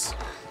cars.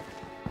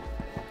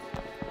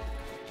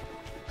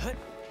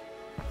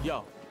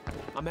 Yo,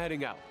 I'm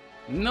heading out.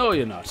 No,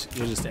 you're not.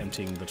 You're just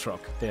emptying the truck.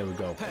 There we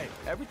go. Hey,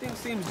 everything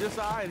seems just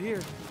alright here.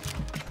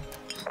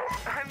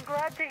 I'm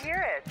glad to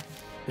hear it.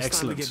 It's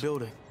Excellent. time to get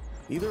building.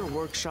 Either a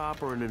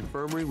workshop or an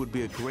infirmary would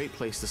be a great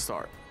place to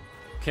start.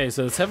 Okay,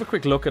 so let's have a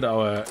quick look at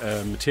our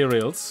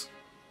materials.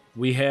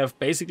 We have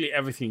basically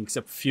everything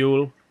except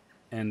fuel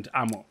and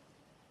ammo.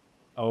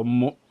 Our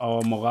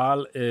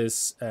morale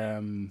is...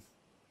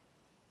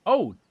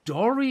 Oh,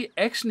 Dory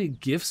actually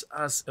gives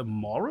us a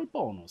moral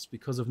bonus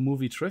because of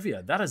movie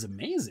trivia. That is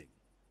amazing.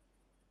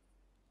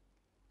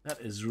 That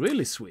is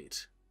really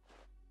sweet.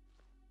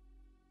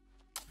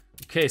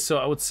 Okay, so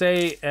I would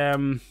say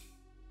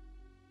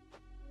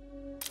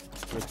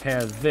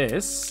repair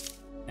this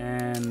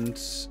and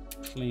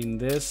clean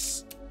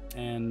this,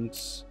 and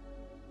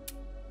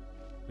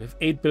we have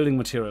 8 building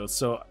materials.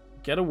 So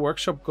get a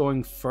workshop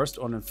going first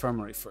or an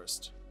infirmary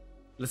first.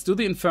 Let's do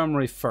the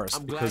infirmary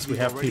first because we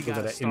have people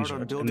that are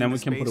injured, and then we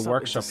can put a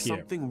workshop here.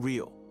 Something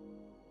real.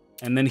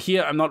 And then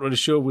here, I'm not really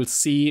sure. We'll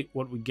see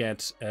what we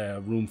get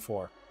room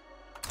for.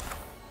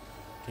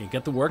 Okay,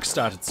 get the work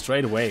started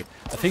straight away.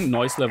 I think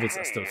noise levels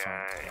are still fine.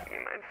 You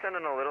mind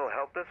sending a little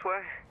help this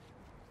way?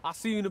 I'll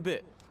see you in a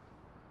bit.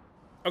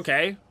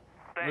 Okay,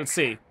 Thanks. let's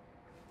see.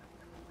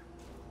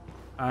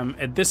 I'm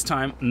at this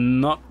time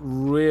not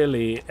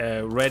really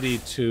ready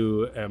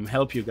to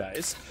help you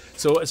guys.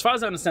 So as far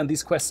as I understand,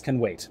 these quests can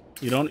wait.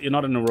 You're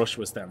not in a rush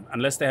with them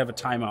unless they have a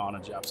timer on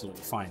it. You're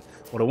absolutely fine.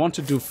 What I want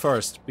to do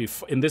first,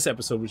 in this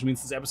episode, which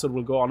means this episode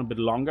will go on a bit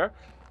longer,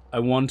 I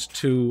want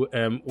to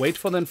wait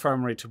for the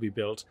infirmary to be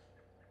built,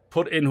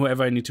 put in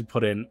whoever I need to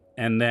put in,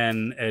 and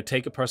then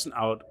take a person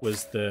out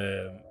with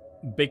the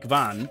big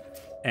van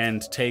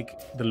and take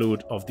the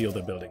loot of the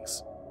other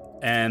buildings.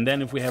 And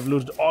then if we have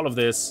looted all of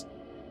this,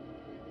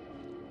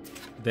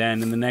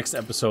 then in the next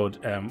episode,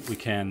 we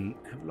can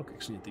have a look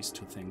actually at these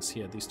two things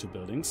here, these two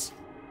buildings.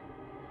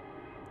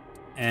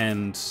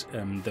 And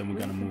then we're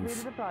gonna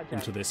move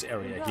into this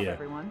area here.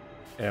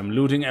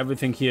 Looting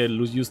everything here,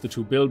 use the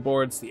 2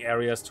 billboards, the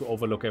areas to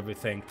overlook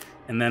everything.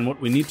 And then what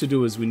we need to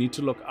do is we need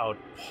to look out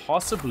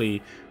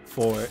possibly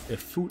for a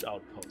food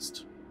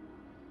outpost.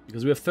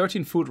 Because we have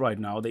 13 food right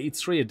now, they eat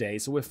 3 a day,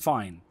 so we're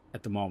fine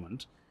at the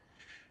moment.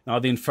 Now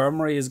the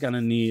infirmary is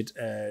gonna need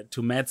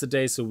 2 meds a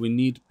day, so we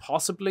need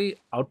possibly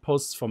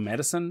outposts for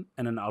medicine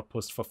and an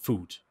outpost for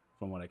food,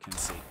 from what I can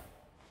see.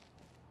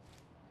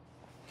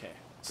 Okay,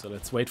 so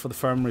let's wait for the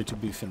infirmary to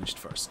be finished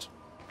first.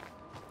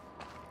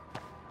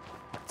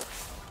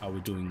 How are we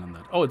doing on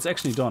that? Oh, it's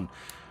actually done.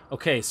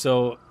 Okay,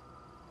 so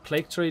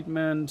plague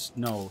treatment,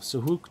 no.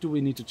 So who do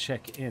we need to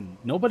check in?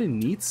 Nobody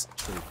needs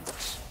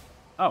treatment.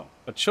 Oh,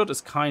 but Shut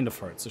is kind of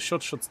hurt, so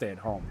Shut should stay at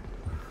home.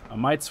 I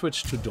might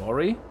switch to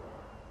Dory,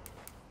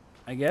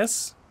 I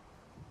guess.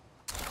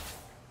 So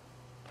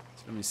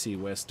let me see,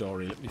 where's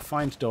Dory? Let me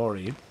find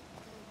Dory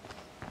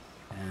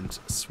and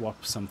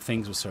swap some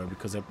things with her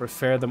because I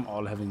prefer them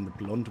all having the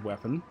blunt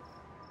weapon.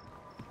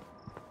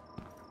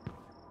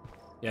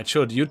 Yeah,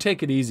 Chud, you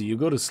take it easy. You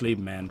go to sleep,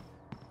 man.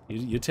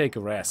 You take a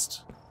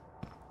rest.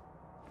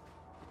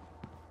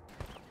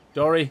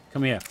 Dory,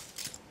 come here.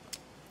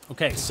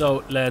 Okay,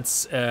 so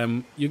let's...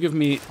 you give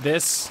me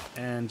this,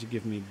 and you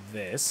give me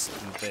this,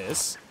 and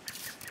this.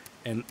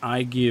 And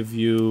I give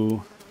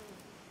you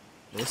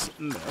this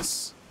and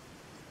this.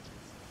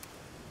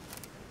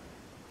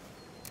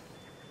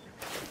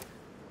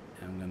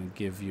 And I'm gonna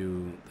give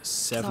you the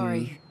 7.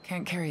 Sorry,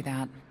 can't carry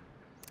that.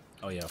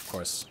 Oh yeah, of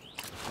course.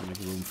 I'll make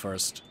room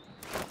first.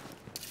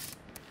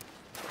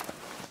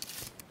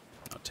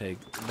 I'll take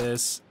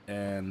this,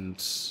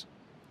 and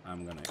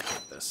I'm gonna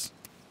get this.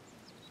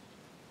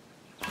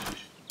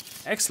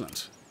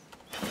 Excellent.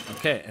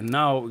 Okay, and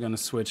now we're gonna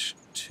switch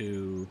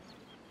to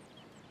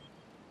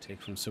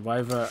take from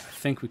Survivor. I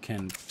think we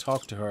can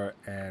talk to her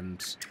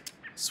and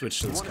switch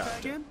to You this want to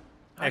tag character. in?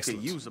 I could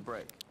Excellent. use a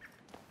break.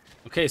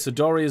 Okay, so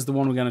Dory is the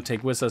one we're going to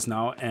take with us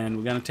now, and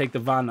we're going to take the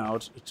van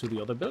out to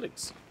the other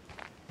buildings.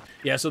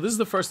 Yeah, so this is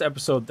the first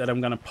episode that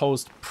I'm going to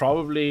post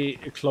probably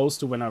close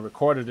to when I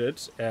recorded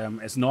it,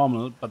 as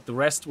normal, but the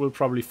rest will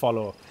probably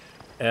follow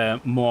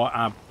more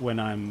up when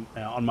I'm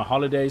on my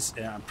holidays.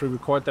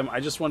 Pre-record them. I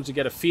just wanted to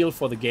get a feel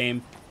for the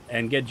game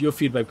and get your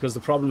feedback, because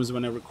the problem is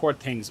when I record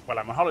things while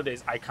I'm on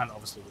holidays, I can't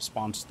obviously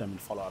respond to them in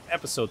follow-up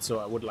episodes, so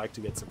I would like to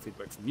get some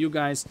feedback from you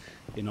guys,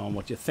 you know, on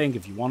what you think,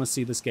 if you want to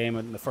see this game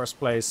in the first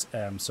place,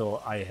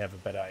 so I have a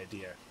better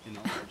idea, you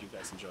know, what you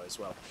guys enjoy as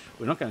well.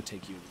 We're not going to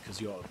take you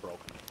because you're all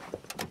broken.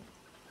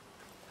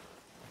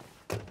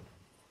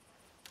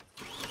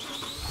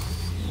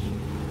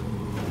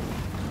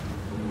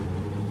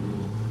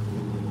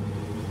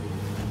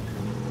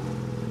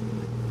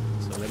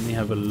 So let me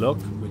have a look.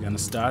 We're going to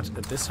start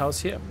at this house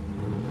here.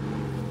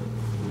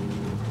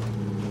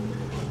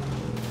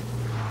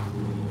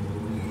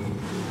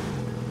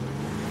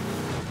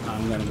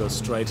 I'm going to go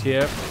straight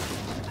here.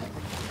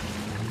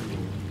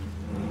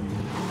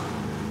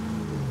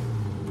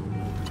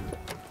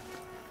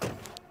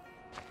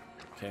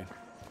 Okay.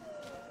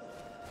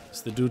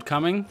 Is the dude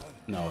coming?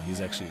 No,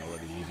 he's actually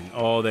already leaving.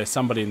 Oh, there's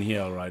somebody in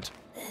here, all right.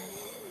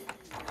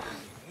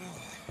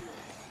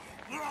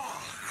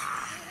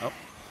 Oh.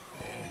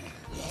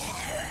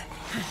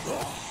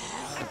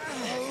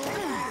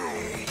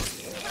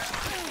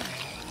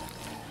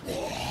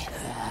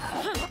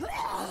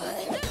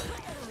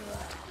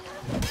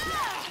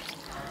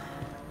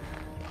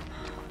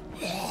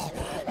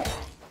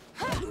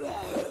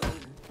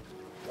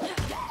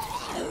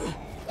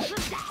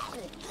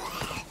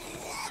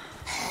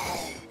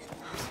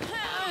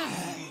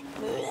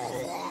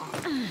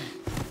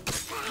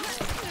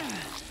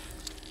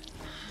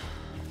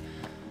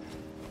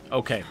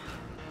 Okay,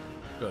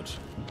 good.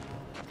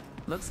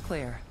 Looks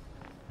clear.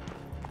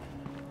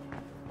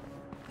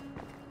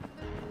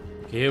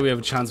 Okay, here we have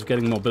a chance of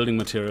getting more building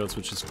materials,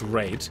 which is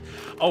great.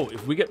 Oh,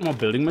 if we get more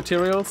building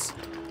materials,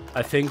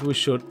 I think we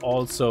should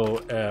also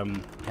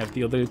have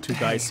the other two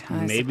guys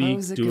maybe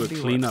do a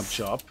cleanup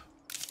job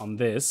on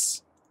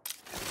this.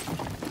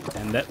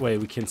 And that way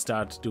we can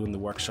start doing the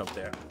workshop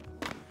there.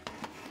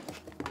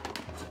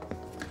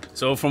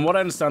 So from what I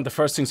understand, the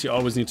first things you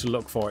always need to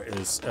look for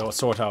is, or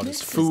sort out,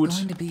 is food. This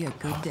is going to be a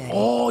good day.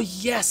 Oh,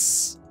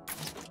 yes!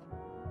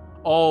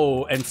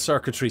 Oh, and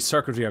circuitry.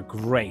 Circuitry are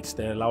great.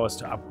 They allow us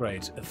to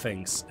upgrade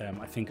things.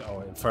 I think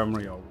our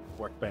infirmary or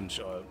workbench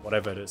or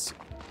whatever it is.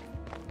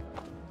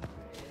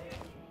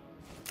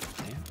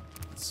 Okay,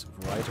 let's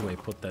right away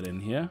put that in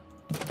here.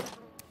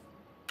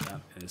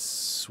 That is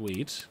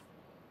sweet.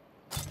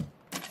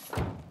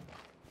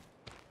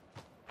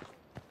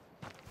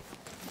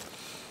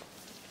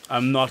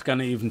 I'm not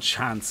gonna even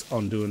chance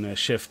on doing a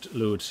shift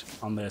loot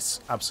on this.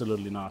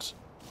 Absolutely not.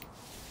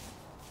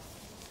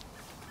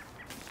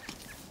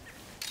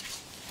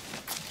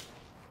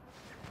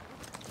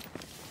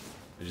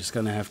 We're just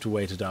gonna have to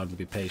wait it out and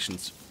be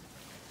patient.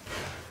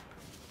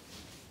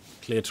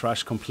 Clear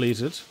trash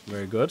completed.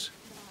 Very good.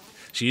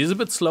 She is a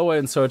bit slower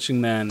in searching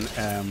than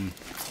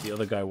the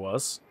other guy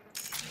was.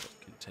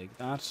 Can take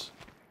that.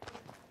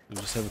 And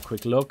just have a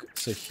quick look.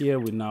 So here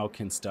we now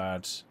can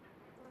start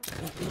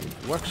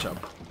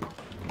workshop.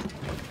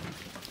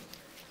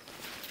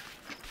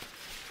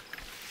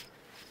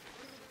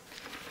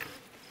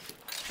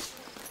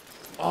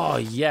 Oh,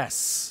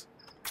 yes.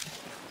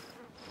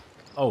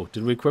 Oh,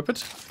 did we equip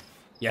it?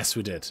 Yes,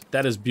 we did.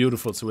 That is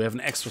beautiful. So we have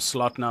an extra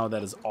slot now.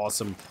 That is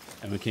awesome.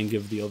 And we can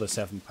give the other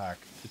 7-pack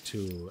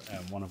to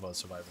one of our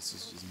survivors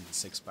who's using the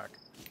 6-pack.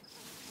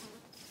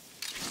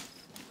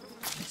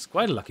 It's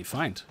quite a lucky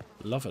find.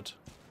 Love it.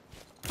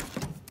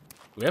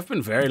 We have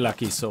been very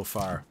lucky so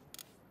far.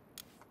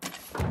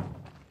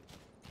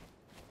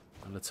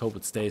 Let's hope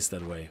it stays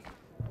that way.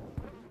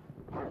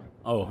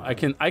 Oh, I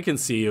can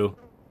see you.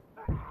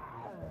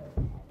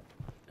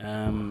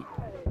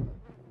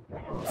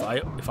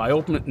 If I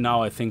open it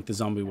now, I think the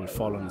zombie will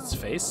fall on its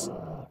face.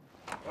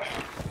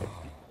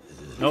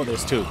 No,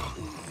 there's two.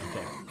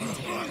 Okay.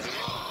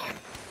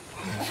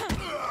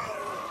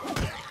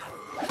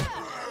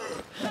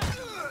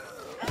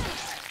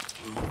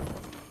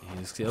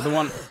 Here's the other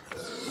one.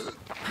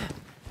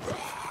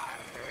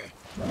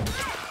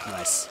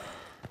 Nice.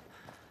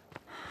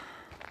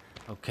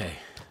 Okay.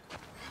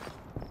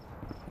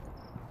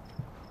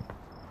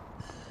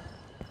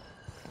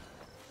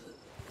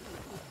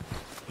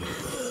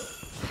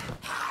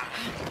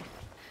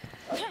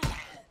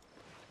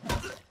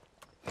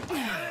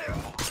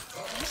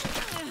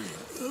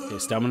 Okay,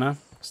 stamina.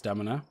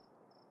 Stamina.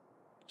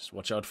 Just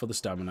watch out for the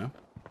stamina.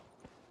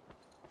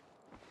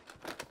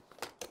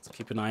 Let's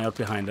keep an eye out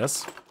behind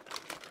us.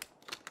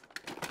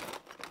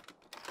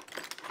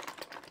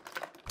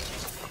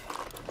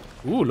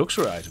 Ooh,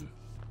 luxury item.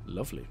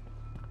 Lovely.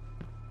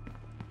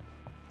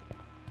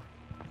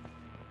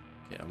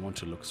 Okay, I want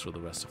to look through the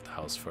rest of the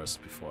house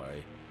first before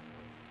I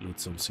loot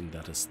something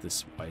that is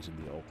this wide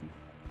in the open.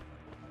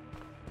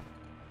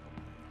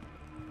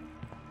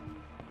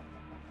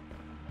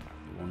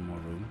 One more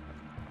room.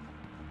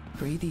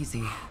 Breathe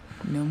easy.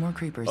 No more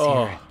creepers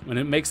Oh, here. when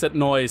it makes that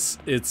noise,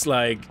 it's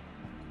like...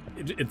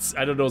 It's,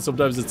 I don't know,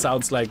 sometimes it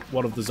sounds like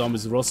one of the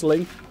zombies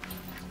rustling.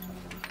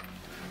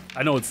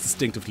 I know it's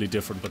distinctively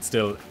different, but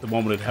still, the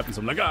moment it happens,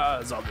 I'm like,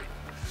 ah, zombie.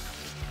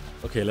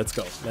 Okay, let's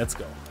go, let's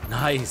go.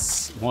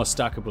 Nice, more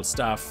stackable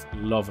stuff,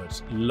 love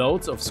it.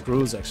 Loads of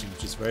screws, actually,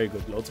 which is very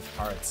good, loads of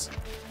parts.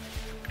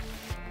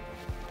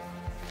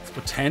 It's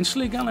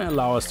potentially gonna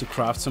allow us to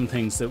craft some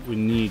things that we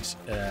need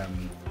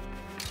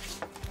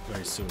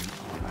very soon.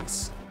 Oh,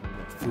 nice.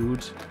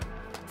 Food.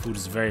 Food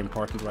is very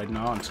important right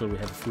now until we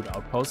have a food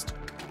outpost.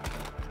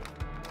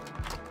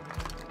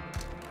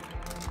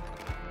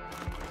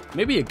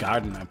 Maybe a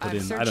garden I put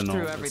in. I don't know.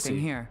 Through everything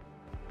here.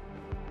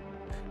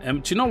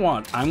 Do you know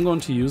what? I'm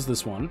going to use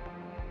this one.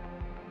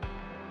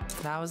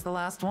 That was the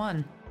last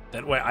one.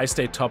 That way I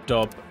stay topped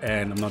up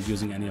and I'm not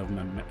using any of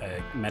my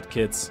med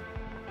kits.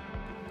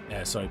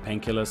 Sorry,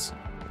 painkillers.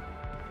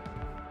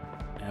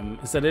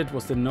 Is that it?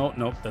 Was the no?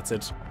 Nope, that's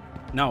it.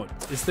 Now,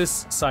 is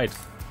this site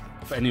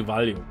of any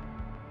value?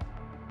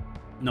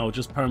 No,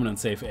 just permanent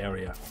safe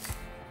area.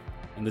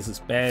 And this is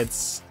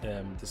beds.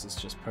 This is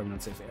just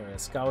permanent safe area.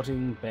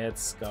 Scouting,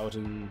 beds,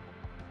 scouting,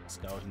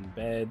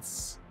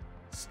 beds,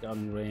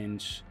 scouting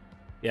range.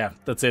 Yeah,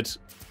 that's it.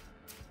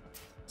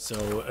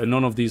 So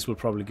none of these will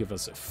probably give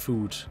us a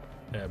food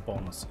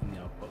bonus in the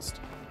outpost.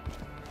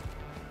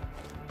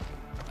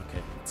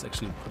 Okay, let's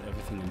actually put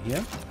everything in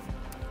here.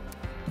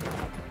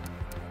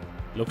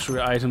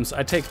 Luxury items.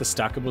 I take the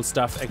stackable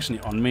stuff actually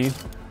on me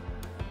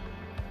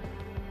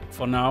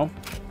for now.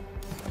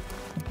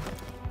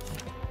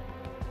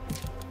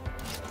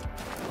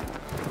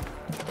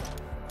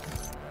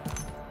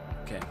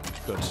 Okay,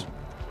 good.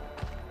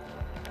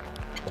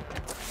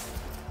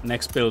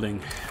 Next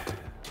building.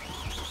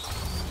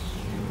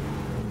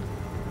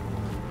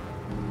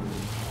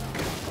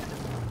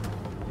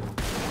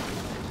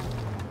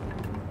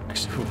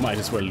 Actually, we might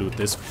as well loot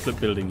this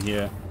building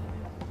here.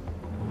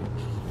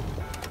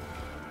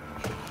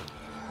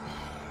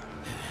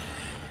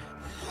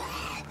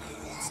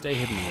 Stay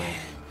hidden away.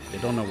 They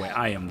don't know where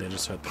I am, they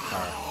just heard the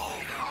car.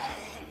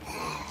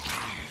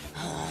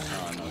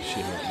 Oh no,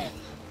 she heard me.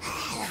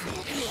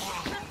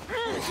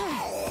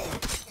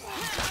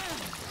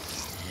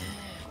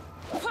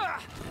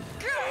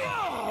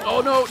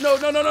 Oh no, no,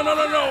 no, no, no, no,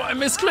 no, no! I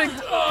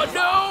misclicked! Oh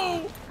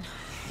no!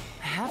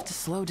 I have to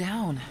slow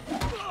down.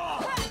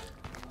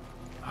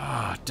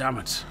 Ah, damn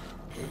it.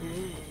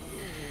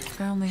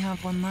 I only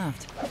have one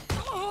left.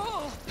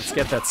 Let's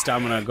get that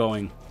stamina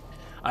going.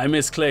 I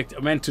misclicked. I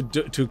meant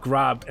to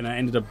grab and I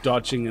ended up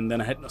dodging and then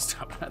I had no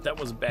stamina. That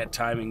was bad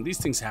timing. These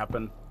things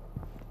happen.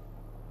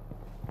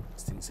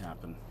 These things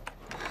happen.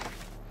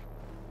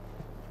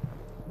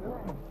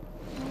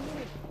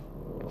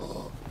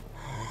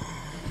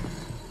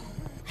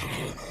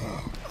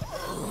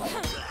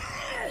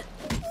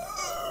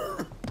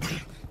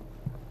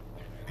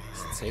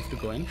 Is it safe to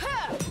go in?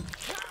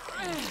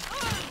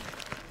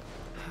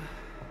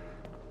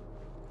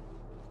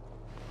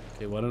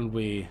 Okay, why don't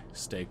we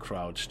stay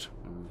crouched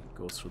and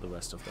go through the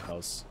rest of the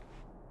house?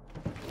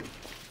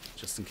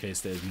 Just in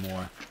case there's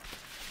more.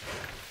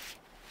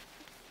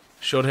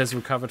 Short has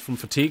recovered from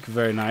fatigue,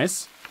 very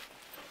nice.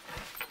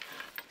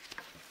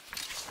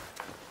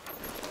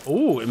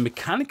 Oh, in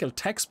mechanical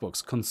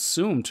textbooks,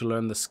 consumed to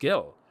learn the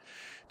skill.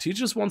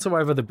 Teaches one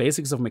survivor the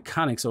basics of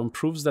mechanics or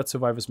improves that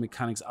survivor's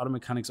mechanics, auto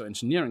mechanics, or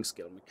engineering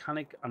skill.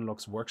 Mechanic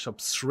unlocks workshop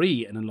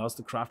 3 and allows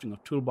the crafting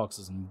of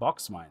toolboxes and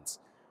box mines.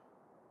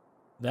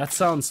 That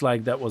sounds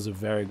like that was a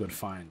very good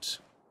find.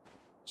 Let's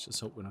just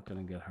hope we're not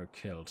going to get her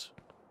killed.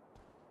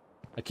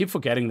 I keep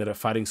forgetting that her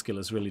fighting skill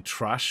is really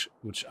trash,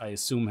 which I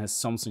assume has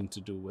something to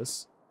do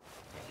with.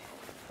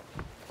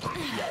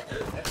 Okay.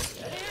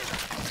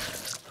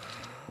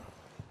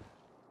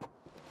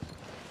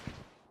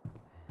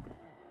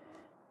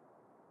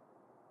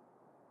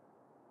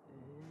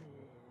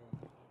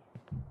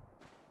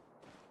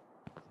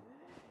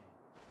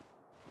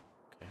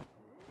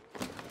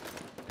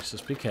 Let's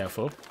just be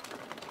careful.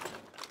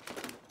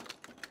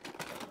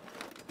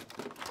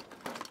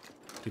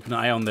 Keep an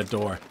eye on that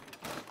door.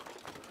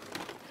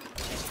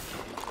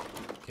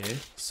 Okay,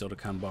 soda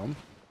can bomb.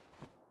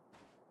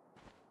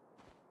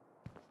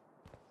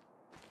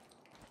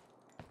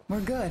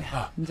 We're good.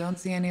 Oh. Don't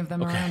see any of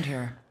them around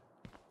here.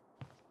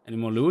 Any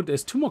more loot?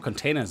 There's 2 more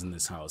containers in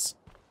this house.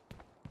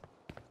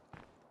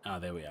 Ah,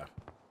 there we are.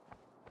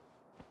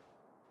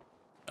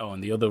 Oh,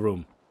 in the other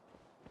room.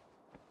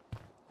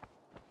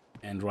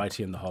 And right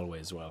here in the hallway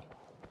as well.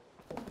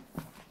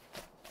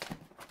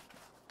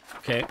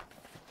 Okay.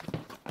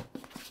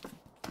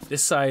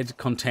 This side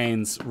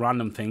contains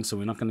random things, so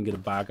we're not going to get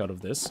a bag out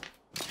of this.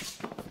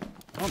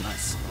 Oh,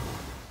 nice.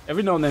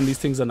 Every now and then these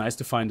things are nice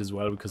to find as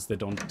well, because they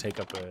don't take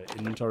up an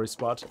inventory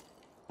spot.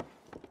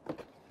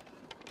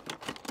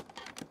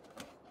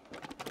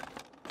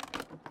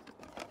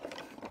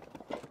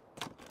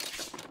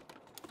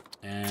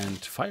 And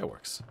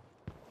fireworks.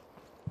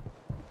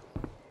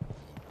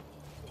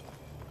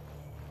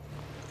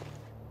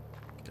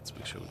 Let's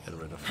make sure we get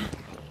rid of them.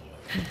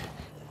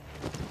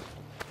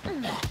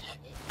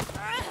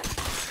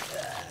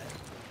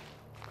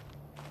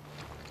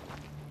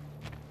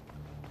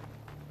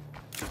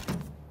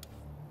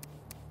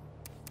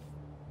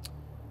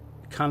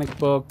 Mechanic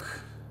book.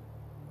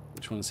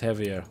 Which one's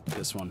heavier?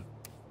 This one.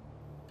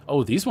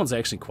 Oh, these ones are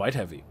actually quite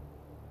heavy.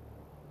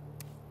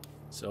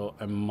 So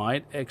I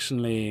might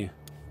actually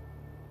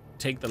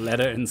take the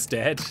leather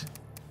instead.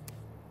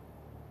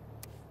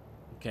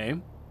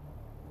 Okay.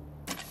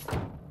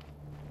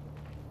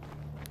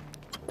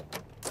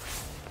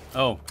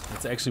 Oh,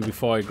 that's actually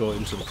before I go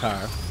into the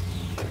car.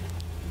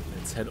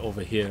 Let's head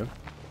over here.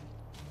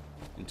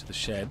 Into the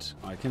shed.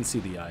 Oh, I can see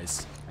the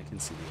ice. I can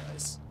see the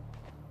ice.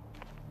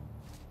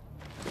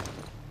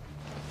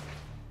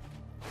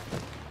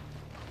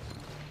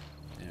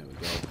 There we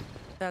go.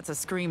 That's a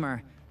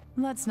screamer.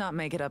 Let's not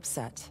make it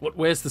upset. What?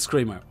 Where's the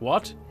screamer?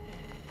 What?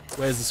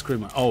 Where's the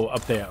screamer? Oh,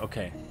 up there.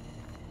 Okay.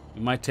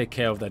 We might take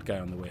care of that guy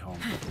on the way home.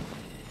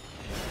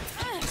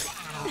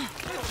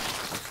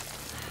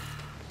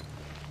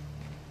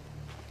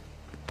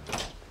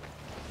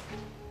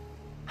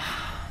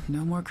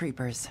 No more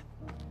creepers.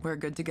 We're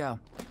good to go.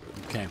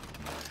 Okay.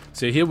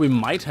 So here we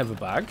might have a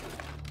bag.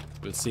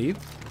 We'll see.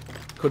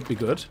 Could be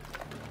good.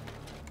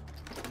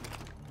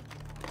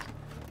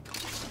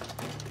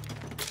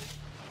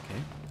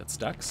 Okay, that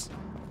stacks.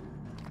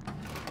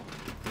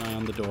 Eye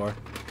on the door.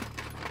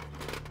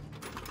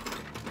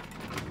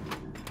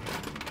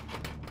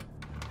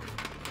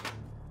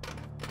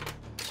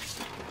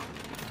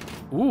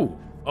 Ooh.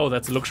 Oh,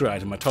 that's a luxury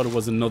item. I thought it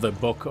was another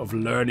book of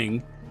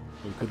learning.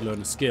 We could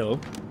learn a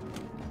skill.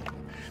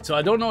 So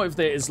I don't know if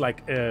there is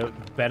like a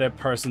better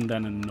person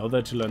than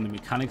another to learn the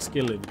mechanic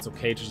skill, if it's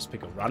okay to just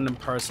pick a random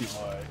person,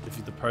 or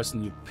if the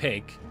person you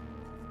pick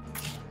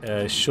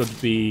should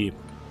be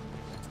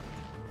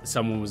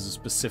someone with a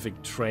specific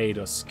trade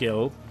or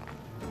skill.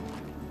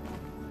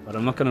 But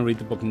I'm not going to read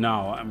the book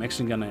now. I'm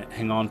actually going to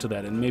hang on to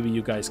that, and maybe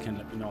you guys can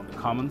let me know in the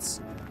comments.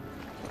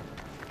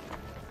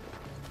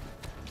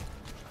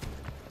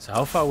 So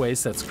how far away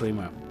is that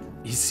screamer?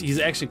 He's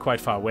actually quite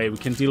far away. We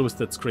can deal with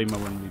that screamer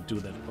when we do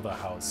that other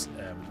house,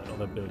 that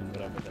other building,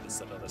 whatever that is,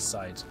 that other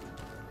site.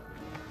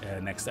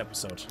 Next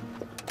episode.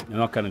 We're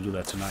not gonna do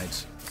that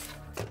tonight.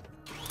 There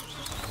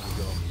we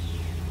go.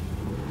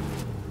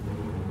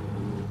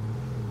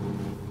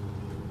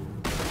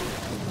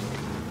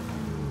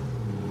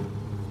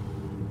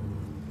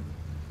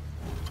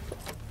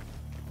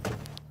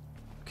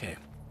 Okay.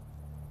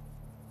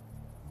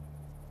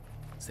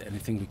 Is there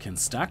anything we can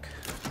stack?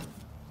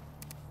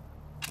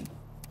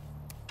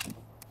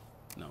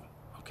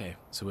 Okay,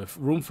 so we have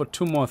room for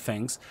 2 more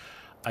things.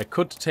 I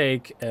could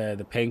take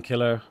the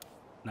painkiller.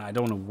 No, I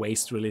don't want to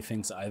waste really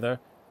things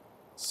either.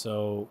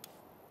 So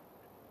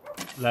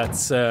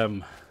let's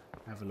have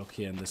a look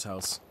here in this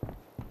house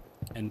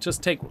and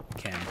just take what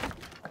we can.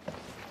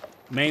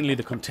 Mainly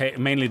the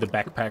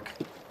backpack,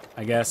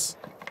 I guess.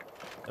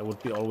 That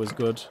would be always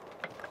good.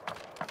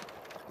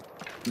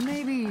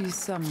 Maybe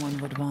someone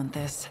would want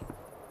this.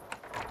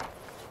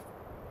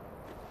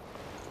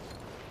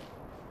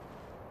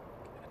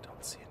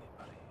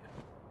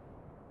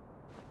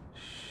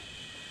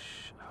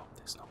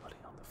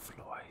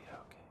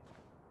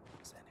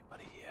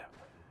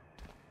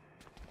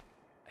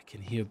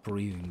 Hear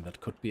breathing. That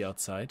could be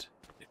outside.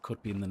 It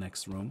could be in the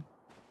next room.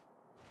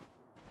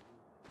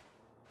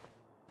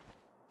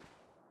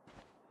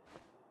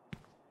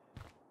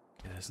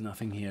 Okay, there's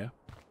nothing here.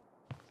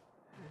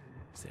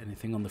 Is there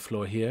anything on the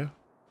floor here?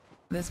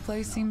 This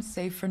place seems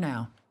safe for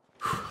now.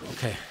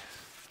 Okay.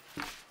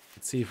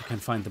 Let's see if we can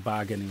find the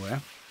bag anywhere.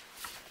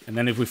 And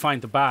then if we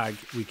find the bag,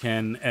 we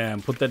can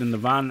put that in the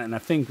van, and I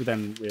think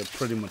then we're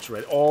pretty much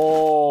ready.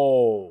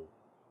 Oh!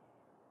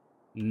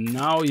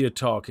 Now you're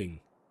talking.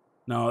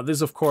 Now,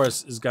 this, of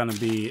course, is going to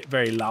be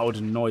very loud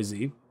and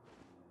noisy.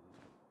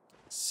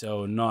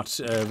 So, not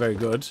very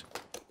good.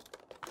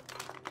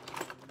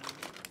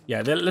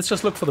 Yeah, let's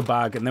just look for the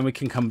bag, and then we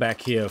can come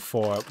back here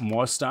for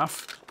more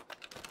stuff.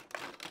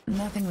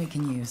 Nothing we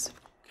can use.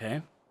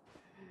 Okay.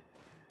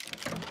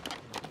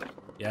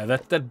 Yeah,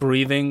 that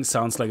breathing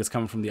sounds like it's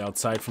coming from the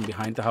outside, from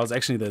behind the house.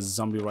 Actually, there's a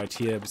zombie right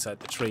here beside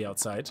the tree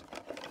outside.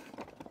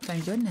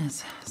 Thank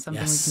goodness.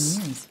 Something Yes.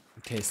 we can use.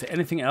 Okay, is there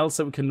anything else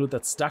that we can loot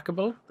that's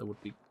stackable? That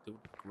would be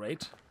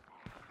great.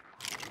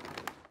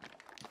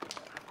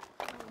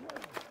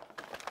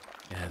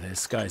 Yeah,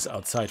 this guy's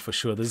outside for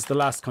sure. This is the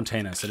last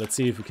container, so let's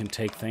see if we can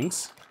take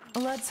things.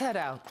 Let's head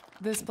out.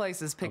 This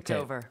place is picked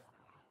over.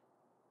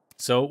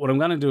 So what I'm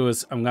gonna do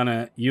is I'm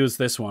gonna use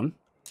this one.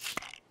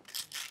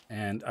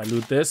 And I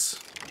loot this.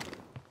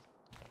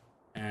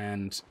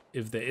 And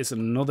if there is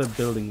another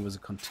building with a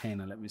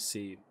container, let me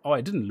see. Oh, I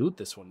didn't loot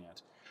this one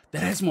yet.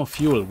 That has more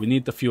fuel. We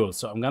need the fuel.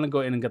 So I'm going to go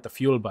in and get the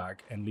fuel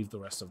bag and leave the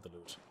rest of the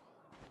loot.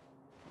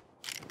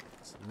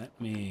 So let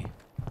me...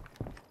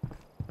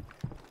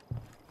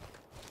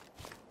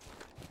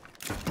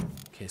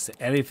 Okay, is there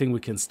anything we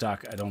can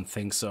stack? I don't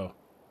think so.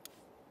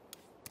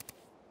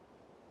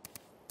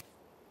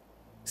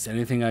 Is there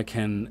anything I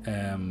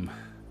can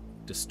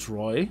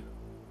destroy?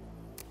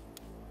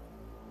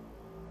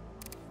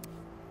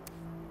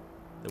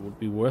 That would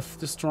be worth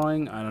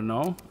destroying? I don't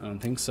know. I don't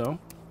think so.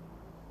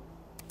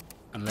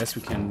 Unless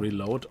we can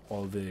reload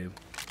all the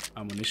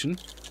ammunition.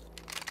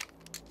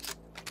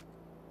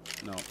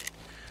 No.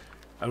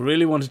 I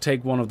really want to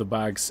take one of the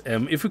bags.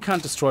 If we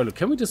can't destroy loot,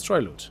 can we destroy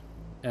loot?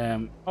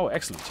 Oh,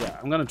 excellent. Yeah,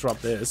 I'm gonna drop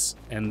this,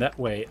 and that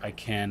way I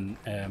can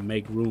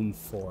make room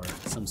for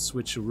some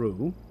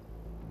switcheroo.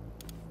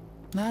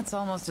 That's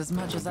almost as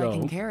much as I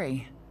can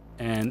carry.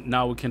 And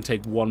now we can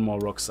take one more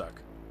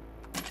rucksack.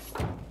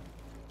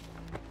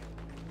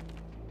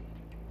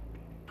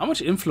 How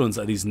much influence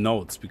are these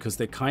notes? Because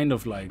they're kind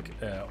of like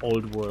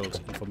old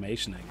world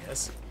information, I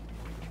guess.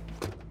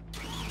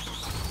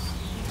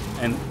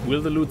 And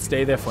will the loot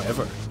stay there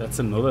forever? That's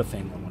another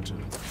thing I want to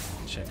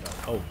check out.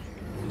 Oh,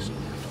 actually, I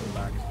have to go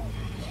back.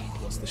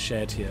 What's the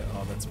shed here?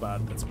 Oh, that's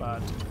bad, that's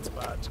bad, that's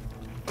bad.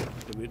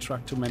 Did we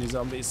attract too many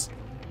zombies?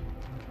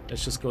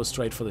 Let's just go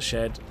straight for the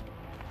shed.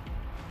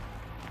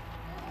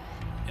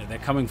 Yeah, they're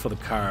coming for the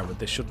car, but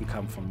they shouldn't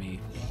come for me.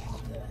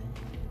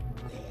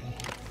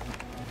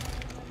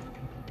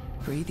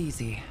 Breathe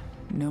easy.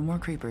 No more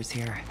creepers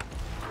here.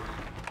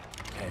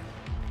 Okay.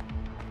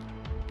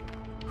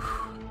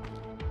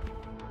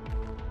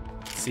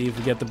 See if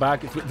we get the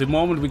bag. The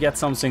moment we get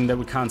something that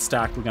we can't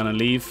stack, we're gonna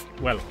leave.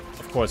 Well,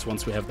 of course,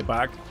 once we have the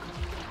bag.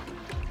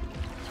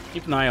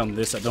 Keep an eye on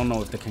this. I don't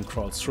know if they can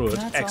crawl through it.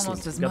 That's Excellent.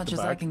 almost as much as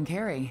I can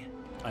carry.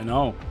 I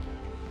know.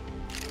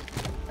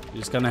 We're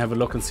just gonna have a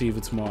look and see if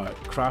it's more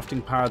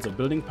crafting pads or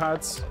building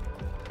pads.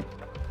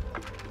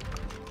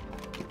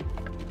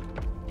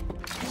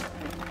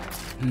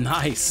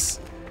 Nice.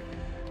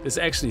 This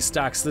actually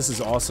stacks. This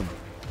is awesome.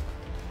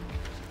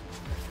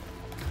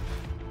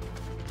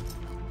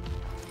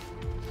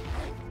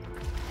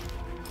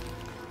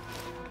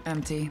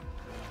 Empty.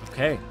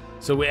 Okay.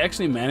 So we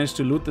actually managed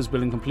to loot this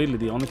building completely.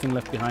 The only thing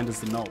left behind is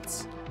the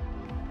notes.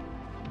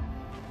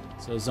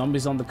 So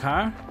zombies on the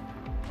car.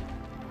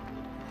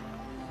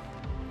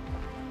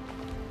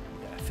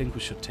 Yeah, I think we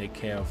should take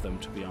care of them,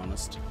 to be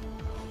honest.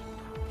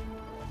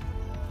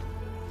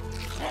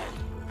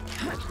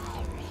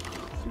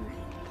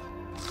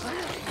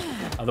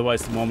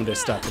 Otherwise, the moment they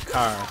start the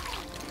car,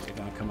 they're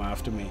gonna come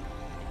after me.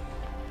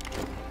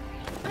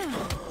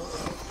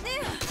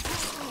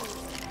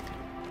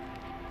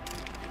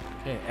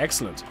 Okay,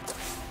 excellent.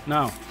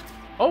 Now,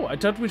 oh, I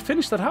thought we'd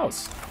finished that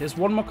house. There's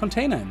one more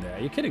container in there.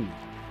 Are you kidding me?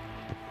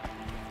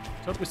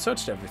 I thought we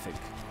searched everything.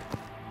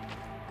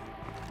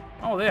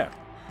 Oh, there.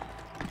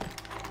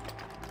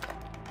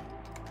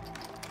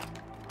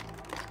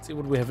 Let's see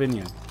what we have in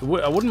here.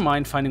 I wouldn't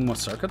mind finding more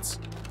circuits.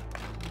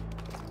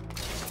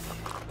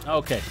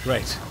 Okay,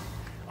 great.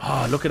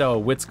 Oh, look at our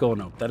wits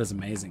going up. That is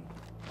amazing.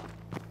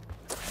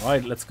 All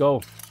right, let's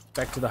go.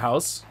 Back to the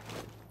house.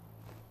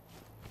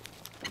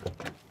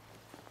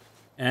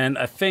 And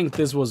I think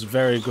this was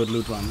very good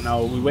loot run.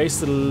 Now, we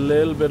wasted a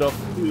little bit of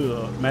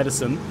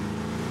medicine.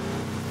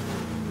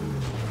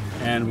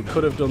 And we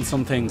could have done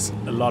some things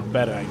a lot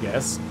better, I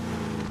guess.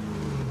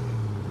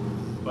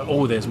 But,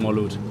 oh, there's more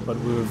loot. But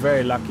we were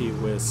very lucky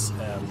with...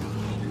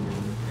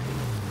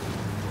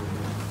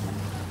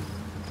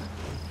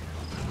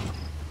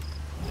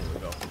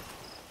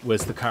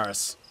 with the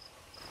cars.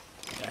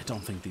 I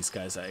don't think these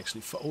guys are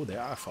actually... Oh, they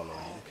are following.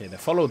 Okay, they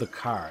follow the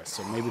car,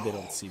 so maybe they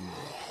don't see me.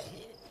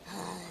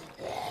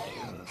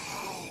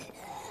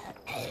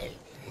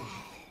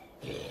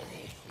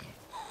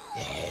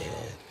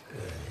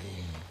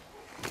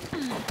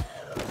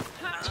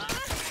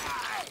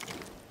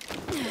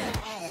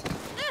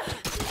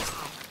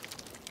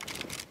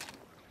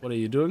 What are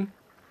you doing?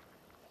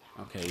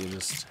 Okay, you're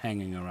just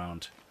hanging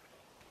around.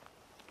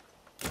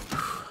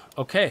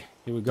 Okay,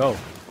 here we go.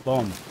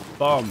 Boom,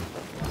 boom.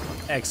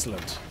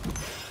 Excellent.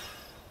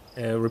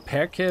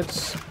 Repair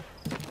kit.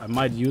 I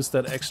might use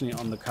that actually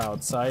on the car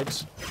outside.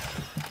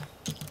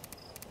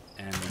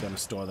 And we're gonna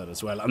store that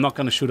as well. I'm not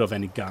gonna shoot off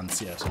any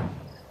guns yet.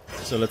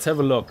 So let's have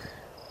a look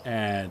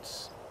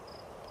at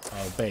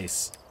our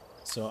base.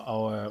 So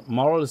our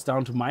moral is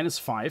down to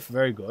 -5.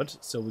 Very good.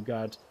 So we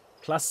got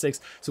 +6.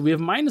 So we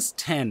have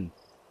 -10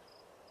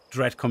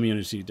 dread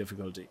community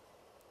difficulty.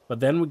 But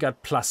then we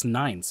got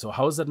 +9. So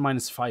how is that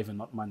 -5 and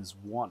not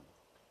 -1?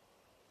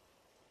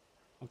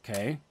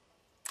 Okay.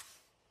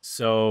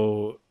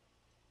 So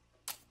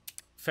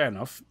fair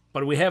enough.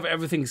 But we have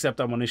everything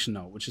except ammunition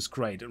now, which is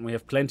great. And we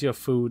have plenty of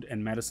food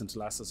and medicine to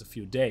last us a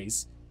few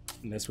days.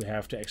 Unless we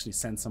have to actually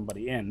send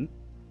somebody in.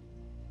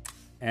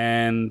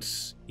 And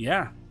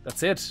yeah,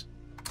 that's it.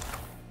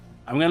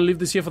 I'm going to leave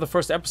this here for the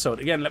first episode.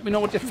 Again, let me know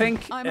what you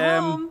think. I'm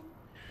home.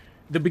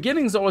 The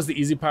beginning is always the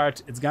easy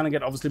part. It's going to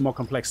get obviously more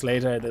complex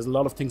later. There's a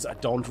lot of things I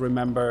don't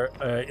remember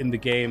in the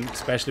game,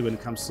 especially when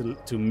it comes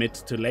to mid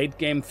to late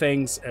game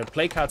things.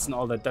 Play cards and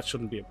all that, that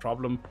shouldn't be a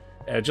problem.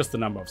 Just the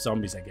number of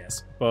zombies, I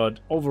guess. But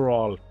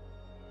overall,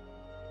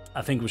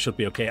 I think we should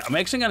be okay. I'm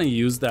actually going to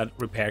use that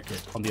repair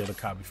kit on the other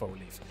car before we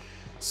leave.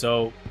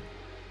 So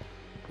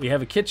we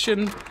have a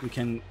kitchen. We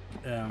can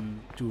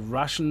do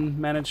ration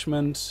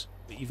management.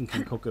 We even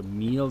can cook a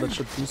meal that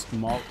should boost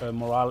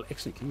morale.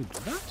 Actually, can we do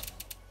that?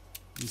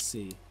 Let me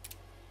see.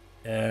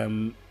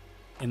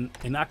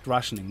 Enact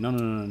rationing.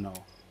 No.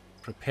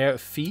 Prepare a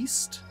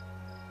feast.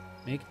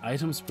 Make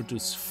items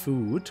produce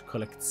food.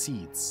 Collect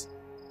seeds.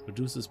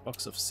 Produces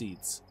box of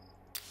seeds.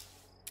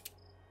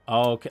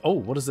 Okay. Oh,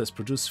 what is this?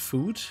 Produce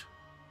food?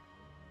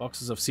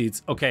 Boxes of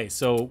seeds. Okay,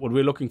 so what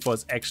we're looking for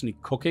is actually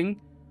cooking,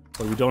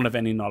 but we don't have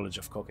any knowledge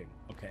of cooking.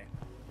 Okay.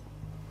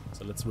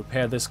 So let's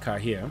repair this car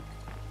here.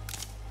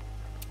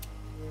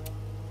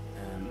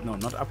 No,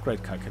 not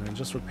upgrade car. Can I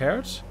just repair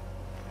it?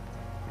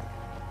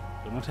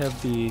 Do not have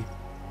the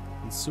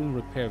consume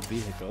repair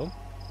vehicle.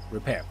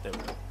 Repair. There we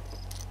go.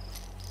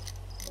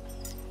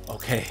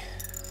 Okay.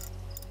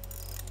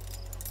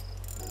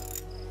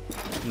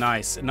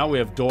 Nice. And now we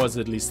have doors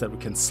at least that we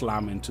can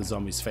slam into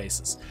zombies'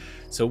 faces.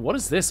 So what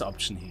is this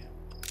option here?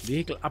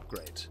 Vehicle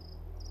upgrade.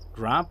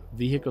 Grab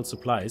vehicle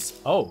supplies.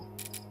 Oh,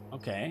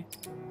 okay.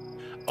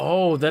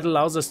 Oh, that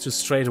allows us to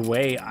straight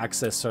away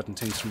access certain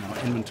things from our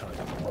inventory.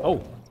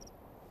 Oh.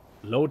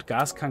 Load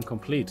gas can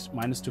complete.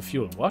 -2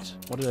 fuel. What?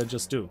 What did I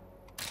just do?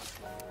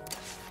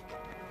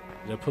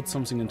 Did I put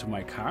something into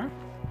my car?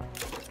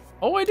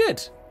 Oh, I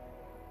did.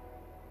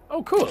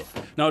 Oh, cool.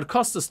 Now it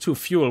cost us 2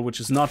 fuel, which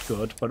is not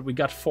good, but we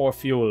got 4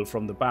 fuel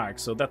from the bag,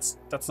 so that's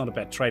not a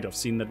bad trade-off.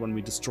 Seeing that when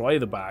we destroy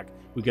the bag,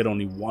 we get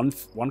only one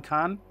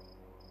can,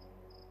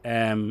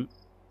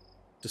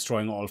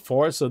 destroying all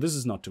 4. So this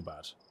is not too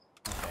bad.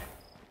 Okay.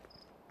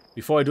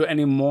 Before I do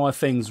any more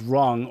things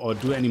wrong or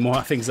do any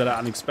more things that are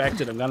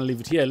unexpected, I'm gonna leave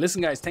it here. Listen,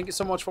 guys, thank you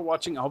so much for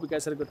watching. I hope you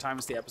guys had a good time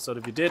with the episode.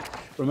 If you did,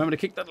 remember to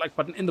kick that like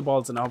button in the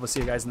balls, and I hope I see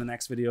you guys in the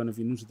next video. And if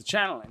you're new to the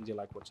channel and you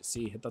like what you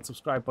see, hit that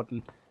subscribe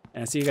button.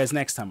 And I'll see you guys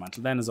next time.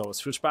 Until then, as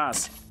always, viel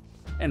Spaß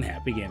and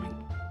happy gaming.